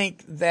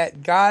think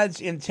that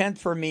God's intent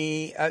for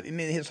me,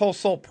 His whole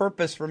sole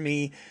purpose for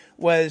me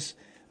was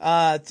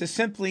to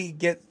simply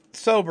get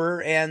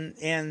sober,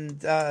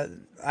 and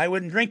I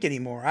wouldn't drink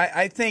anymore.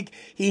 I think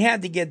he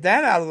had to get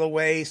that out of the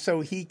way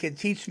so he could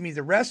teach me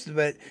the rest of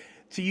it,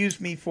 to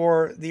use me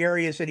for the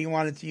areas that he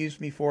wanted to use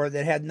me for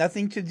that had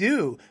nothing to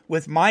do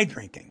with my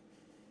drinking.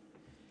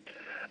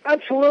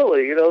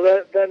 Absolutely,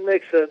 that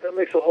makes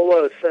a whole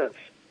lot of sense.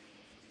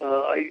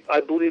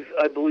 I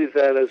believe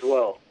that as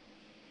well.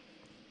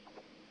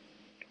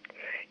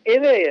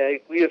 In AA,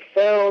 we have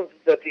found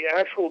that the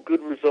actual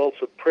good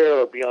results of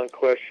prayer are beyond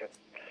question.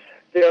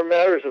 They are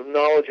matters of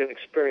knowledge and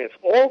experience.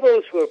 All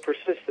those who have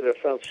persisted have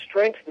found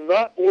strength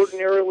not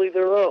ordinarily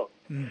their own.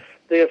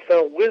 They have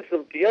found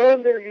wisdom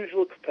beyond their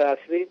usual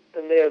capacity,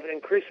 and they have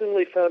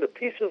increasingly found a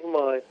peace of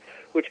mind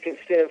which can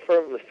stand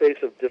firm in the face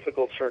of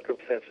difficult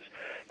circumstances.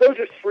 Those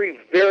are three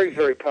very,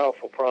 very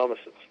powerful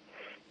promises.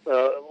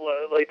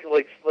 Like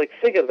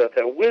thinking about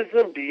that.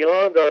 Wisdom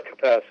beyond our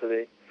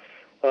capacity,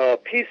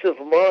 peace of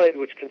mind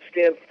which can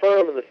stand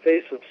firm in the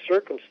face of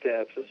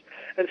circumstances,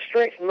 and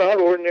strength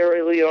not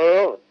ordinarily our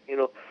own.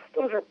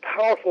 Those are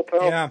powerful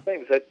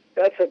things.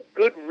 That's a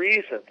good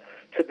reason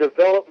to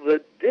develop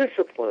the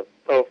discipline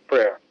of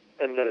prayer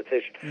and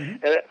meditation.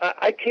 And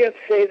I can't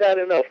say that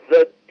enough,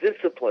 the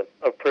discipline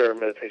of prayer and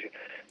meditation.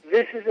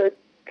 This is a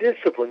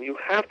discipline. You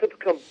have to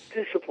become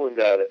disciplined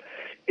at it.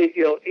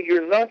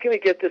 You're not going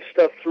to get this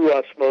stuff through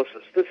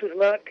osmosis. This is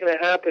not going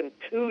to happen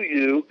to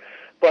you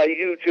by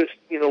you just,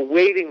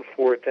 waiting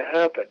for it to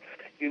happen.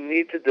 You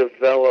need to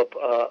develop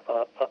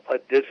a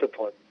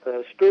discipline.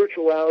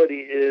 Spirituality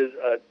is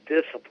a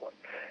discipline.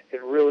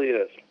 It really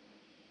is.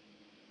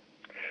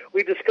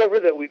 We discover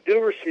that we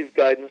do receive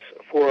guidance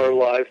for our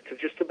lives to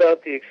just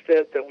about the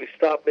extent that we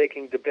stop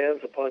making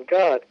demands upon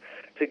God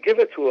to give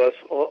it to us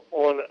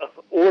on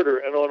order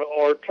and on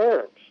our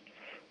terms.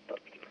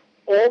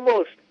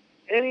 Almost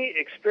any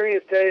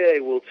experienced AA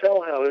will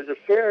tell how his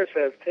affairs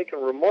have taken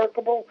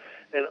remarkable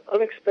and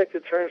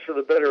unexpected turns for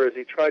the better as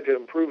he tried to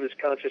improve his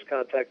conscious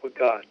contact with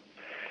God.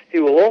 He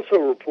will also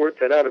report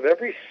that out of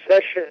every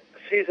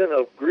season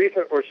of grief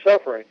or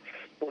suffering,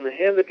 when the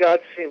hand of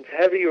God seemed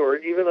heavy or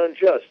even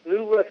unjust,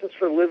 new lessons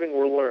for living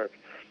were learned,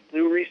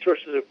 new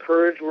resources of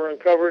courage were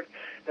uncovered,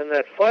 and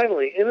that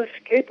finally,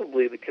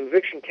 inescapably, the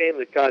conviction came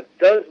that God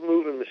does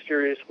move in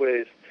mysterious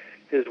ways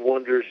his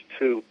wonders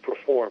to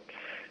perform.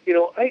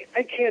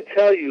 I can't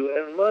tell you,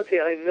 and Monty,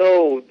 I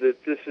know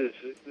that this is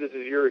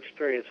your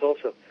experience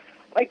also.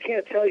 I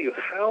can't tell you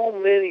how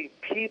many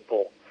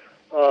people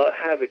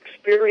have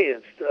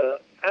experienced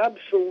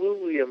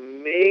absolutely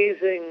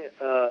amazing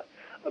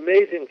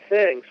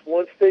things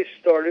once they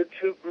started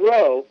to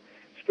grow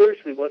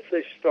spiritually, once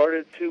they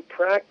started to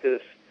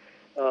practice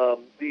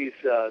these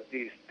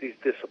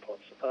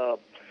disciplines.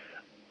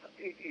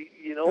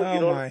 You know what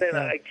I'm saying?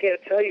 I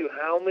can't tell you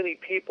how many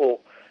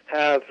people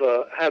have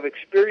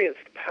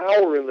experienced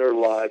power in their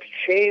lives,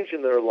 change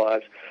in their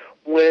lives,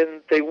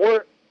 when they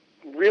weren't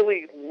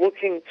really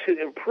looking to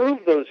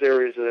improve those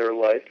areas of their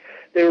life.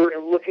 They were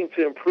looking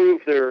to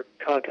improve their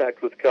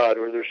contact with God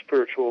or their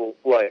spiritual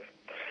life.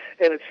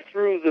 And it's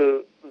through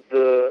the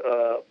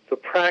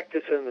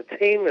practice and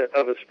attainment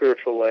of a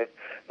spiritual life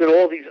that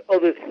all these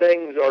other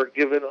things are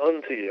given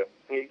unto you.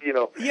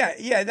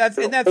 Yeah. That's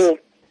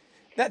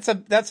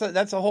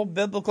a whole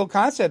biblical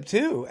concept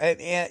too,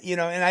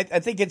 and I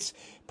think it's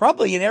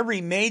probably in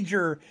every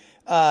major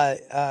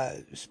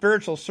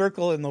spiritual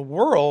circle in the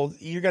world.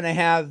 You're going to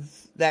have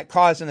that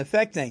cause and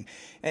effect thing.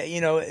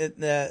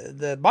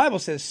 The Bible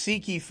says,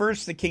 "Seek ye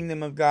first the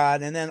kingdom of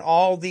God, and then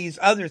all these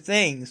other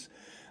things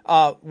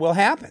will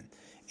happen."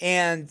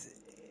 And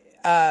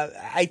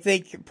I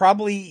think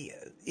probably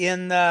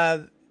in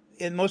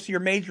most of your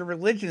major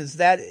religions,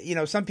 that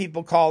some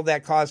people call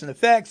that cause and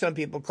effect, some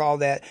people call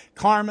that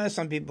karma,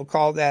 some people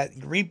call that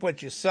reap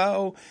what you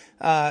sow.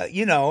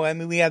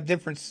 We have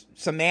different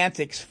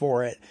semantics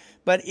for it,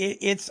 but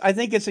I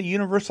think it's a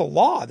universal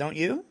law, don't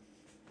you?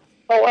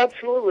 Oh,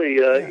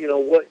 absolutely.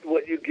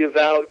 What you give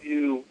out,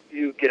 you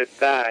get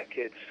back.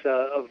 It's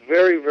a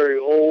very, very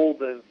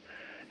old and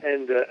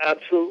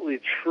absolutely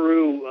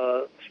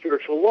true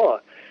spiritual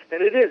law.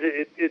 And it is.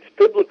 It's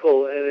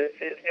biblical, and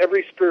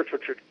every spiritual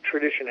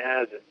tradition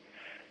has it.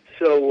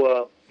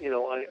 So,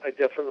 I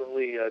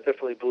definitely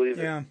believe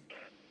it.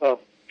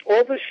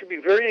 All this should be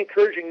very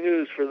encouraging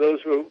news for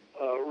those who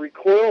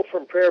recoil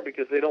from prayer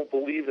because they don't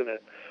believe in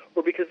it,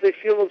 or because they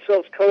feel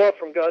themselves cut off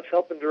from God's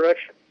help and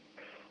direction.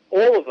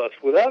 All of us,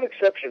 without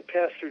exception,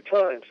 pass through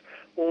times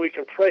when we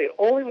can pray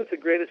only with the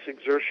greatest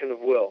exertion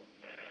of will.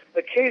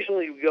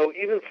 Occasionally, we go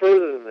even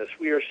further than this.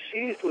 We are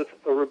seized with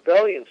a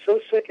rebellion so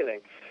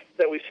sickening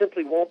that we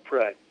simply won't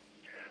pray.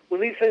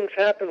 When these things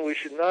happen, we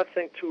should not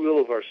think too ill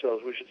of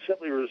ourselves. We should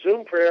simply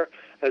resume prayer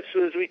as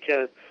soon as we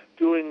can,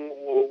 doing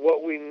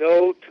what we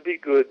know to be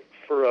good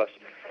for us.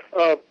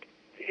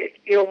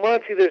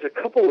 Monty, there's a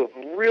couple of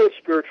real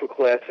spiritual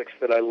classics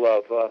that I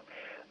love.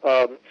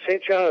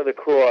 St. John of the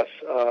Cross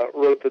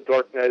wrote The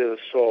Dark Night of the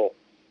Soul.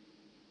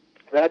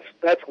 That's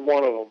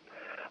one of them.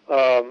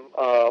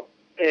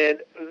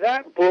 And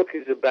that book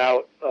is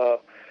about the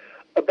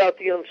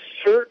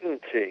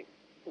uncertainty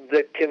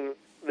that can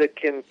that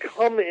can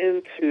come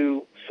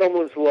into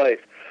someone's life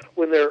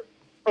when they're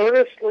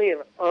earnestly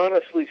and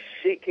honestly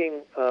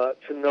seeking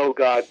to know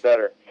God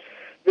better.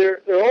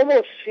 There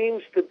almost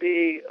seems to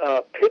be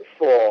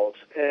pitfalls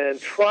and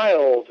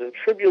trials and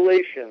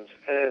tribulations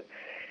and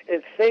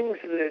things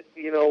that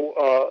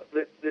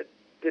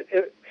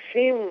that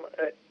seem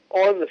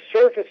on the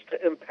surface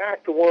to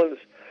impact one's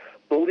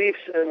beliefs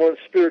and one's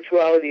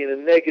spirituality in a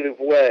negative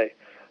way.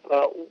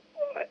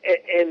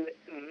 And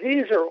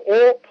these are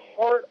all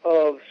part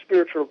of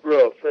spiritual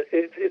growth.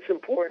 It's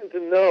important to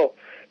know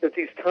that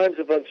these times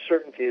of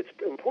uncertainty, it's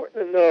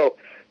important to know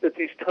that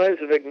these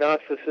times of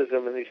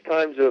agnosticism and these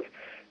times of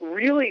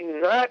really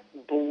not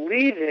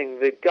believing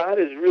that God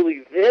is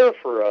really there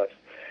for us,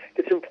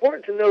 it's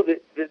important to know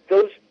that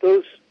those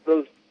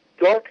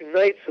dark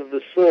nights of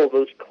the soul,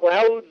 those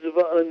clouds of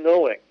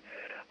unknowing,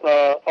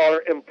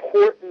 are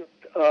important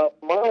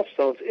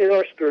milestones in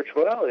our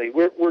spirituality.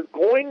 We're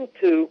going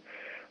to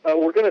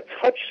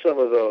touch some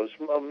of those.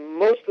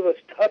 Most of us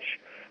touch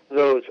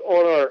those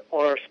on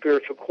our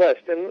spiritual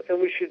quest, and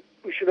we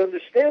should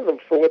understand them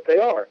for what they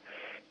are.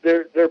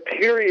 They're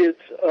periods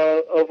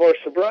of our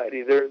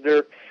sobriety. They're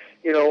the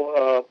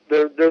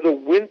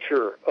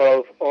winter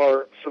of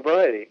our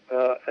sobriety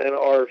and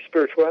our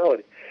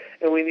spirituality.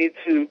 And we need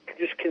to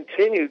just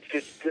continue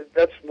to.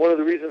 That's one of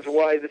the reasons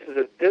why this is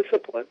a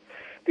discipline,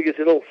 because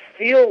it'll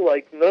feel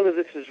like none of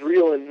this is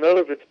real and none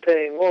of it's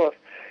paying off.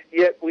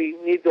 Yet we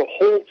need to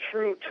hold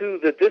true to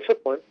the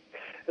discipline,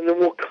 and then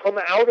we'll come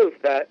out of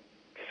that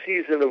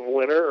season of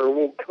winter, or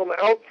we'll come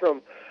out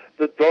from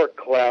the dark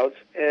clouds,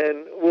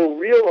 and we'll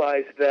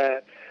realize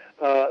that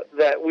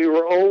we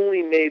were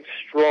only made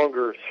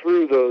stronger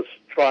through those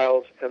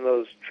trials and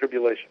those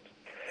tribulations.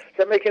 Does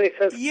that make any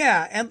sense?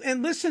 Yeah,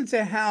 and listen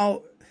to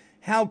how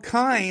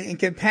kind and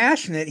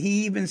compassionate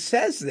he even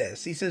says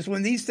this. He says,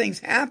 when these things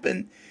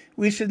happen,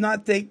 we should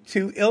not think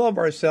too ill of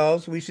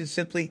ourselves. We should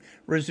simply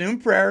resume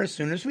prayer as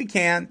soon as we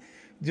can,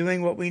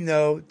 doing what we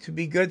know to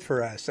be good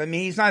for us. I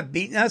mean, he's not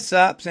beating us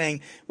up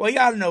saying, well, you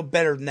ought to know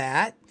better than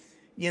that.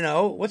 You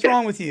know, what's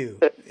wrong with you?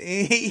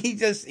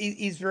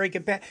 He's very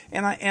compassionate.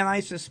 And I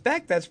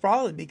suspect that's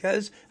probably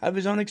because of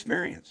his own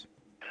experience.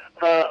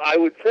 I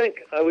would think,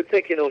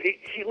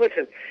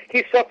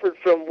 he suffered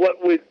from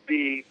what would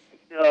be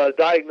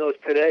diagnosed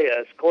today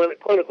as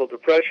clinical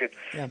depression.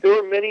 Yeah. There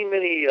were many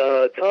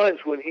times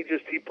when he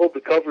pulled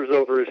the covers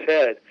over his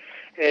head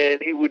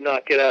and he would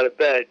not get out of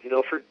bed,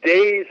 for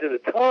days at a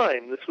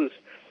time. This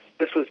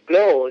was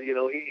Bill.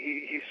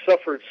 He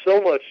suffered so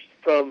much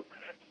from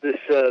this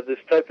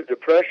type of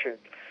depression,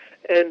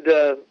 and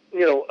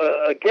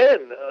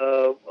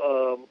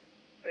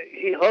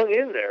he hung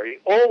in there. He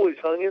always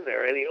hung in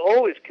there, and he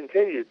always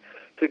continued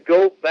to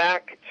go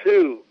back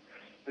to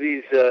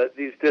these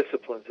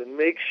disciplines and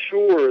make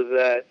sure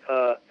that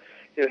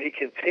he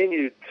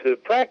continued to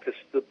practice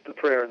the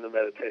prayer and the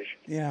meditation.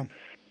 Yeah.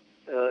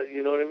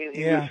 You know what I mean?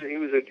 He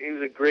was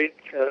a great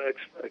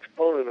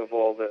exponent of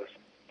all this.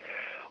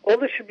 All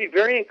this should be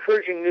very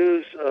encouraging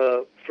news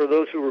for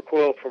those who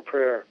recoil from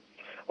prayer.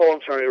 Oh,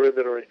 I'm sorry, I read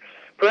that already.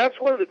 Perhaps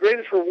one of the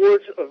greatest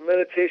rewards of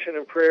meditation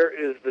and prayer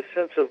is the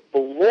sense of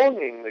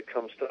belonging that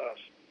comes to us.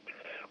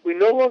 We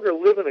no longer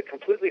live in a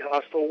completely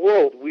hostile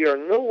world. We are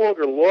no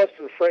longer lost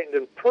and frightened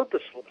and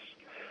purposeless.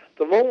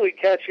 The moment we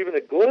catch even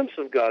a glimpse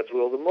of God's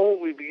will, the moment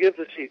we begin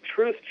to see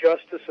truth,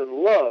 justice, and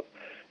love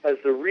as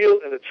the real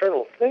and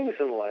eternal things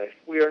in life,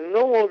 we are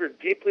no longer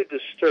deeply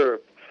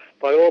disturbed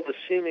by all the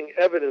seeming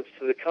evidence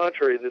to the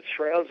contrary that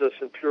surrounds us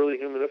in purely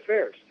human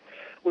affairs.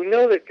 We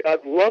know that God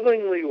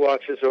lovingly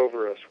watches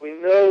over us. We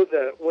know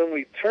that when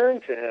we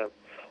turn to Him,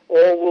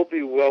 all will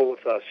be well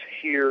with us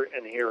here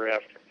and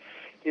hereafter.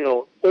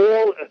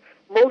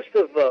 Most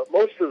of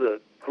the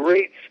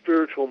great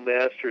spiritual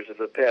masters of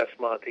the past,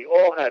 Monty,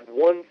 all had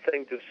one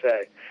thing to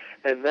say,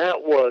 and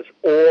that was,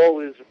 all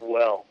is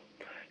well.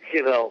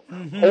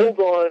 Mm-hmm.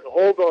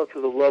 Hold on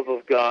to the love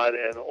of God,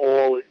 and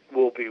all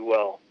will be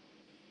well.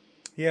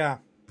 Yeah.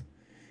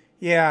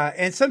 Yeah,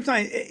 and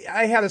sometimes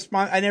I had a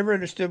sponsor. I never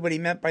understood what he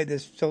meant by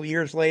this till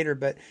years later,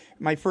 but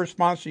my first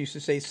sponsor used to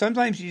say,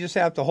 sometimes you just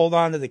have to hold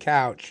on to the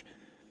couch,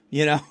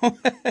 and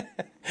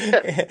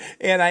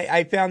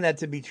I found that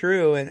to be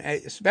true, and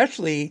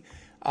especially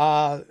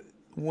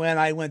when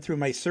I went through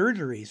my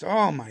surgeries.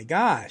 Oh, my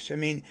gosh. I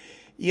mean,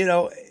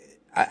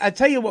 I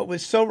tell you what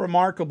was so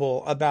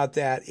remarkable about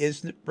that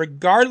is,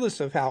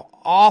 regardless of how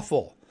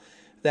awful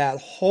that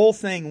whole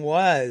thing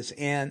was,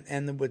 and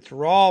the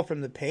withdrawal from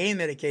the pain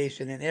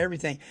medication and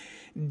everything,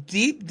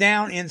 deep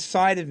down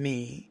inside of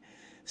me,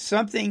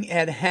 something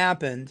had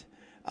happened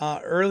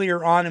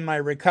earlier on in my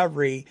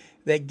recovery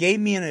that gave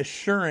me an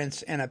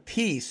assurance and a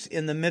peace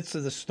in the midst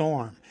of the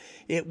storm.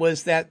 It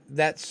was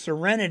that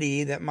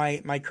serenity that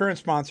my current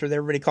sponsor,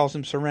 everybody calls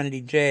him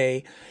Serenity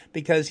Jay,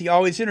 because he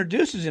always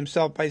introduces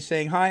himself by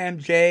saying, "Hi, I'm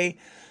Jay."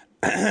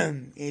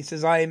 He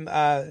says,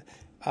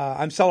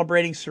 I'm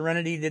celebrating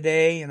serenity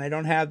today, and I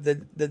don't have the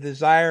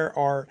desire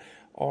or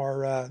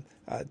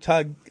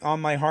tug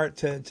on my heart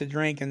to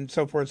drink, and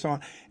so forth and so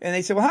on. And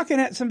they said, well, how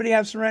can somebody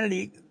have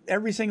serenity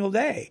every single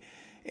day?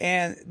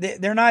 and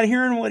they're not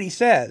hearing what he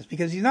says,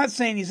 because he's not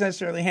saying he's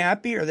necessarily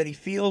happy or that he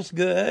feels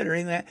good or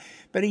anything like that,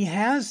 but he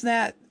has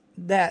that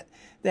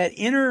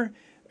inner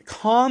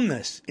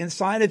calmness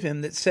inside of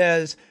him that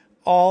says,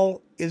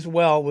 all is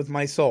well with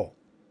my soul.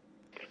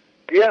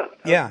 Yeah,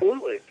 Yeah.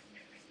 absolutely.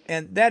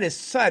 And that is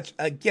such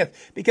a gift,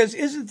 because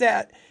isn't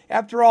that,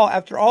 after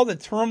all the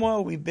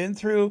turmoil we've been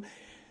through,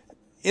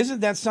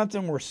 isn't that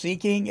something we're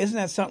seeking? Isn't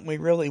that something we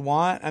really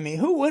want? I mean,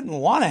 who wouldn't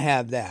want to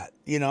have that?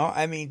 You know,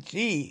 I mean,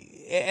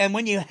 gee. And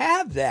when you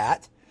have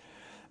that,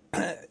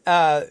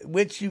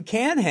 which you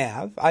can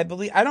have, I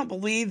don't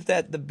believe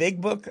that the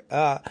Big Book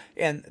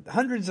and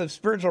hundreds of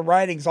spiritual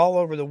writings all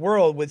over the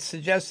world would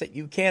suggest that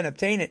you can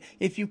obtain it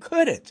if you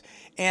couldn't.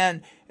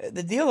 And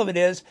the deal of it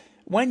is,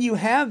 when you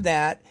have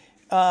that,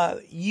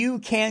 you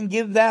can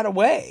give that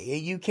away.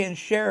 You can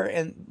share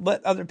and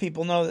let other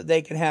people know that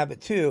they can have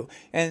it too.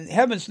 And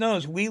heavens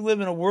knows, we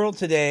live in a world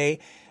today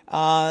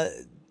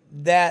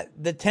that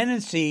the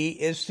tendency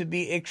is to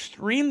be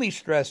extremely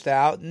stressed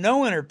out,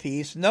 no inner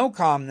peace, no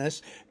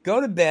calmness, go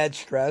to bed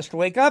stressed,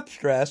 wake up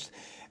stressed,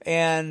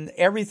 and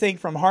everything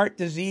from heart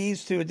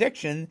disease to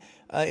addiction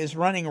is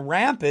running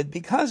rampant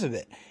because of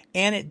it.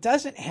 And it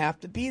doesn't have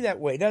to be that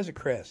way, does it,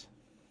 Chris?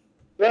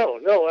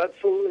 No,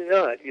 absolutely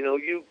not. You know,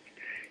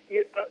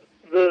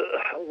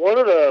 one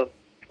of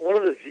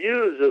the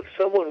views of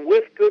someone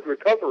with good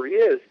recovery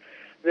is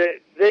that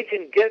they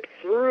can get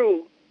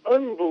through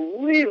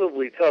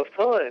unbelievably tough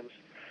times,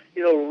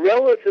 you know,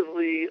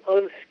 relatively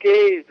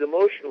unscathed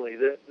emotionally.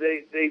 That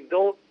they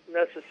don't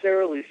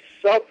necessarily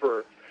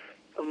suffer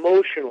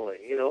emotionally.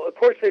 You know, of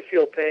course they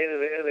feel pain,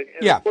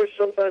 and of course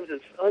sometimes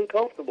it's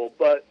uncomfortable,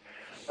 but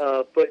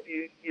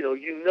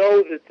you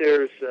know that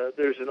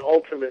there's an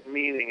ultimate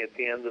meaning at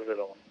the end of it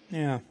all.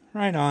 Yeah,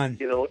 right on.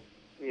 You know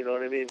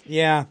what I mean?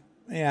 Yeah,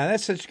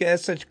 that's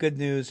such good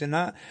news, and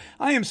I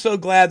am so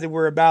glad that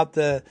we're about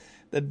the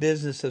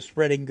business of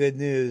spreading good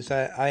news.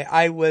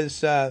 I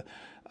was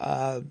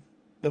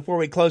before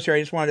we close here, I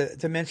just wanted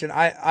to mention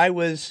I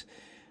was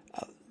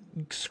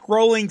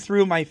scrolling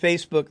through my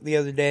Facebook the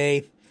other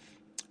day,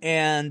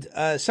 and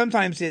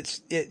sometimes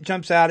it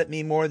jumps out at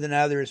me more than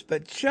others,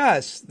 but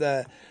just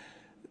the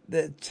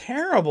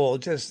terrible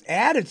just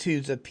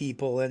attitudes of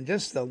people, and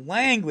just the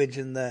language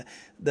and the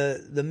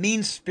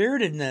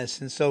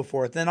mean-spiritedness and so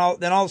forth. Then all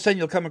of a sudden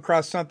you'll come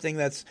across something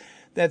that's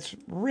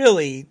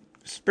really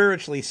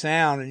spiritually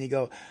sound, and you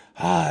go,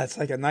 it's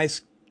like a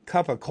nice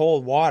cup of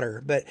cold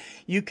water. But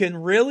you can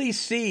really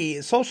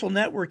see social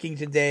networking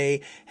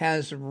today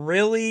has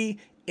really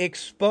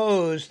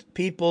exposed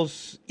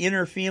people's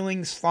inner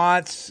feelings,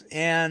 thoughts,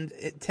 and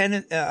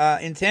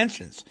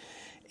intentions.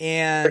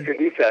 And your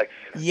defects.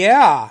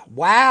 Yeah.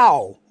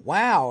 Wow.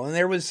 And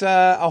there was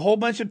a whole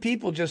bunch of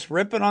people just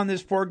ripping on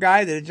this poor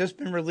guy that had just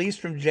been released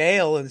from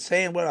jail, and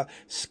saying what a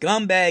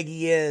scumbag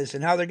he is,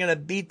 and how they're going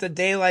to beat the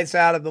daylights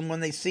out of him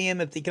when they see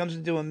him if he comes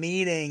into a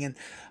meeting. And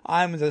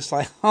I'm just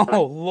like,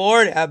 oh,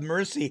 Lord have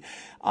mercy.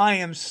 I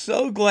am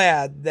so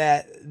glad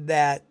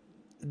that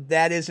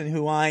isn't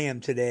who I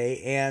am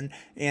today.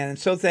 And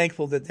so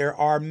thankful that there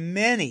are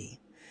many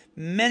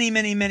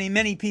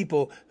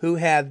people who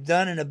have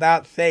done an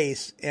about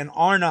face and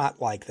are not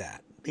like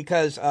that,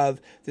 because of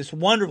this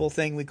wonderful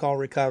thing we call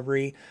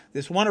recovery,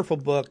 this wonderful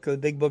book, the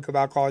Big Book of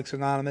Alcoholics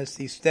Anonymous,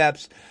 these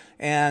steps,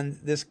 and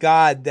this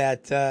God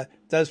that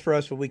does for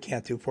us what we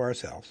can't do for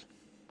ourselves.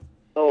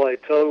 Oh, I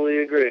totally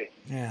agree.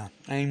 Yeah,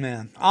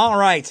 amen. All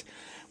right.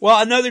 Well,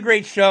 another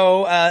great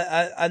show,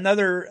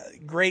 another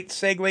great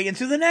segue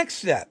into the next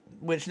step,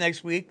 which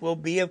next week will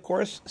be, of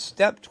course,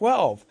 step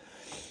 12.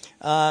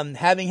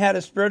 Having had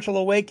a spiritual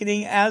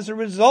awakening as a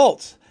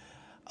result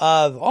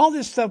of all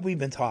this stuff we've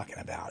been talking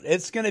about.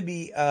 It's going to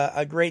be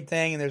a great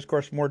thing, and there's, of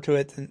course, more to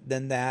it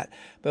than that,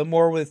 but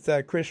more with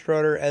Chris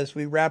Schroeder as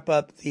we wrap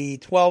up the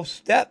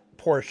 12-step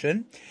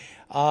portion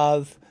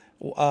of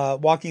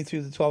walking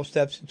through the 12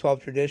 steps and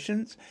 12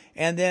 traditions.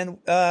 And then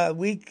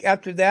week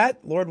after that,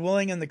 Lord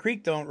willing and the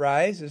creek don't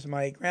rise, as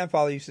my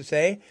grandfather used to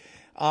say,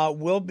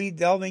 we'll be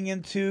delving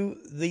into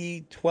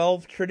the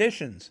 12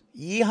 traditions.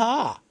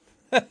 Yeehaw!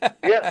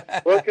 Yeah,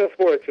 looking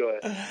forward to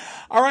it.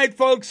 All right,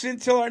 folks,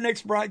 until our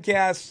next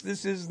broadcast,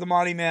 this is the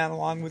Monty Man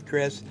along with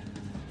Chris.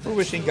 We're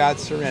wishing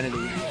God's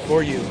serenity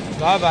for you.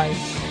 Bye-bye.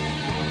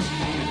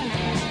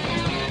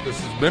 This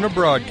has been a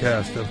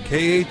broadcast of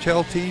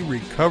KHLT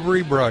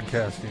Recovery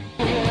Broadcasting.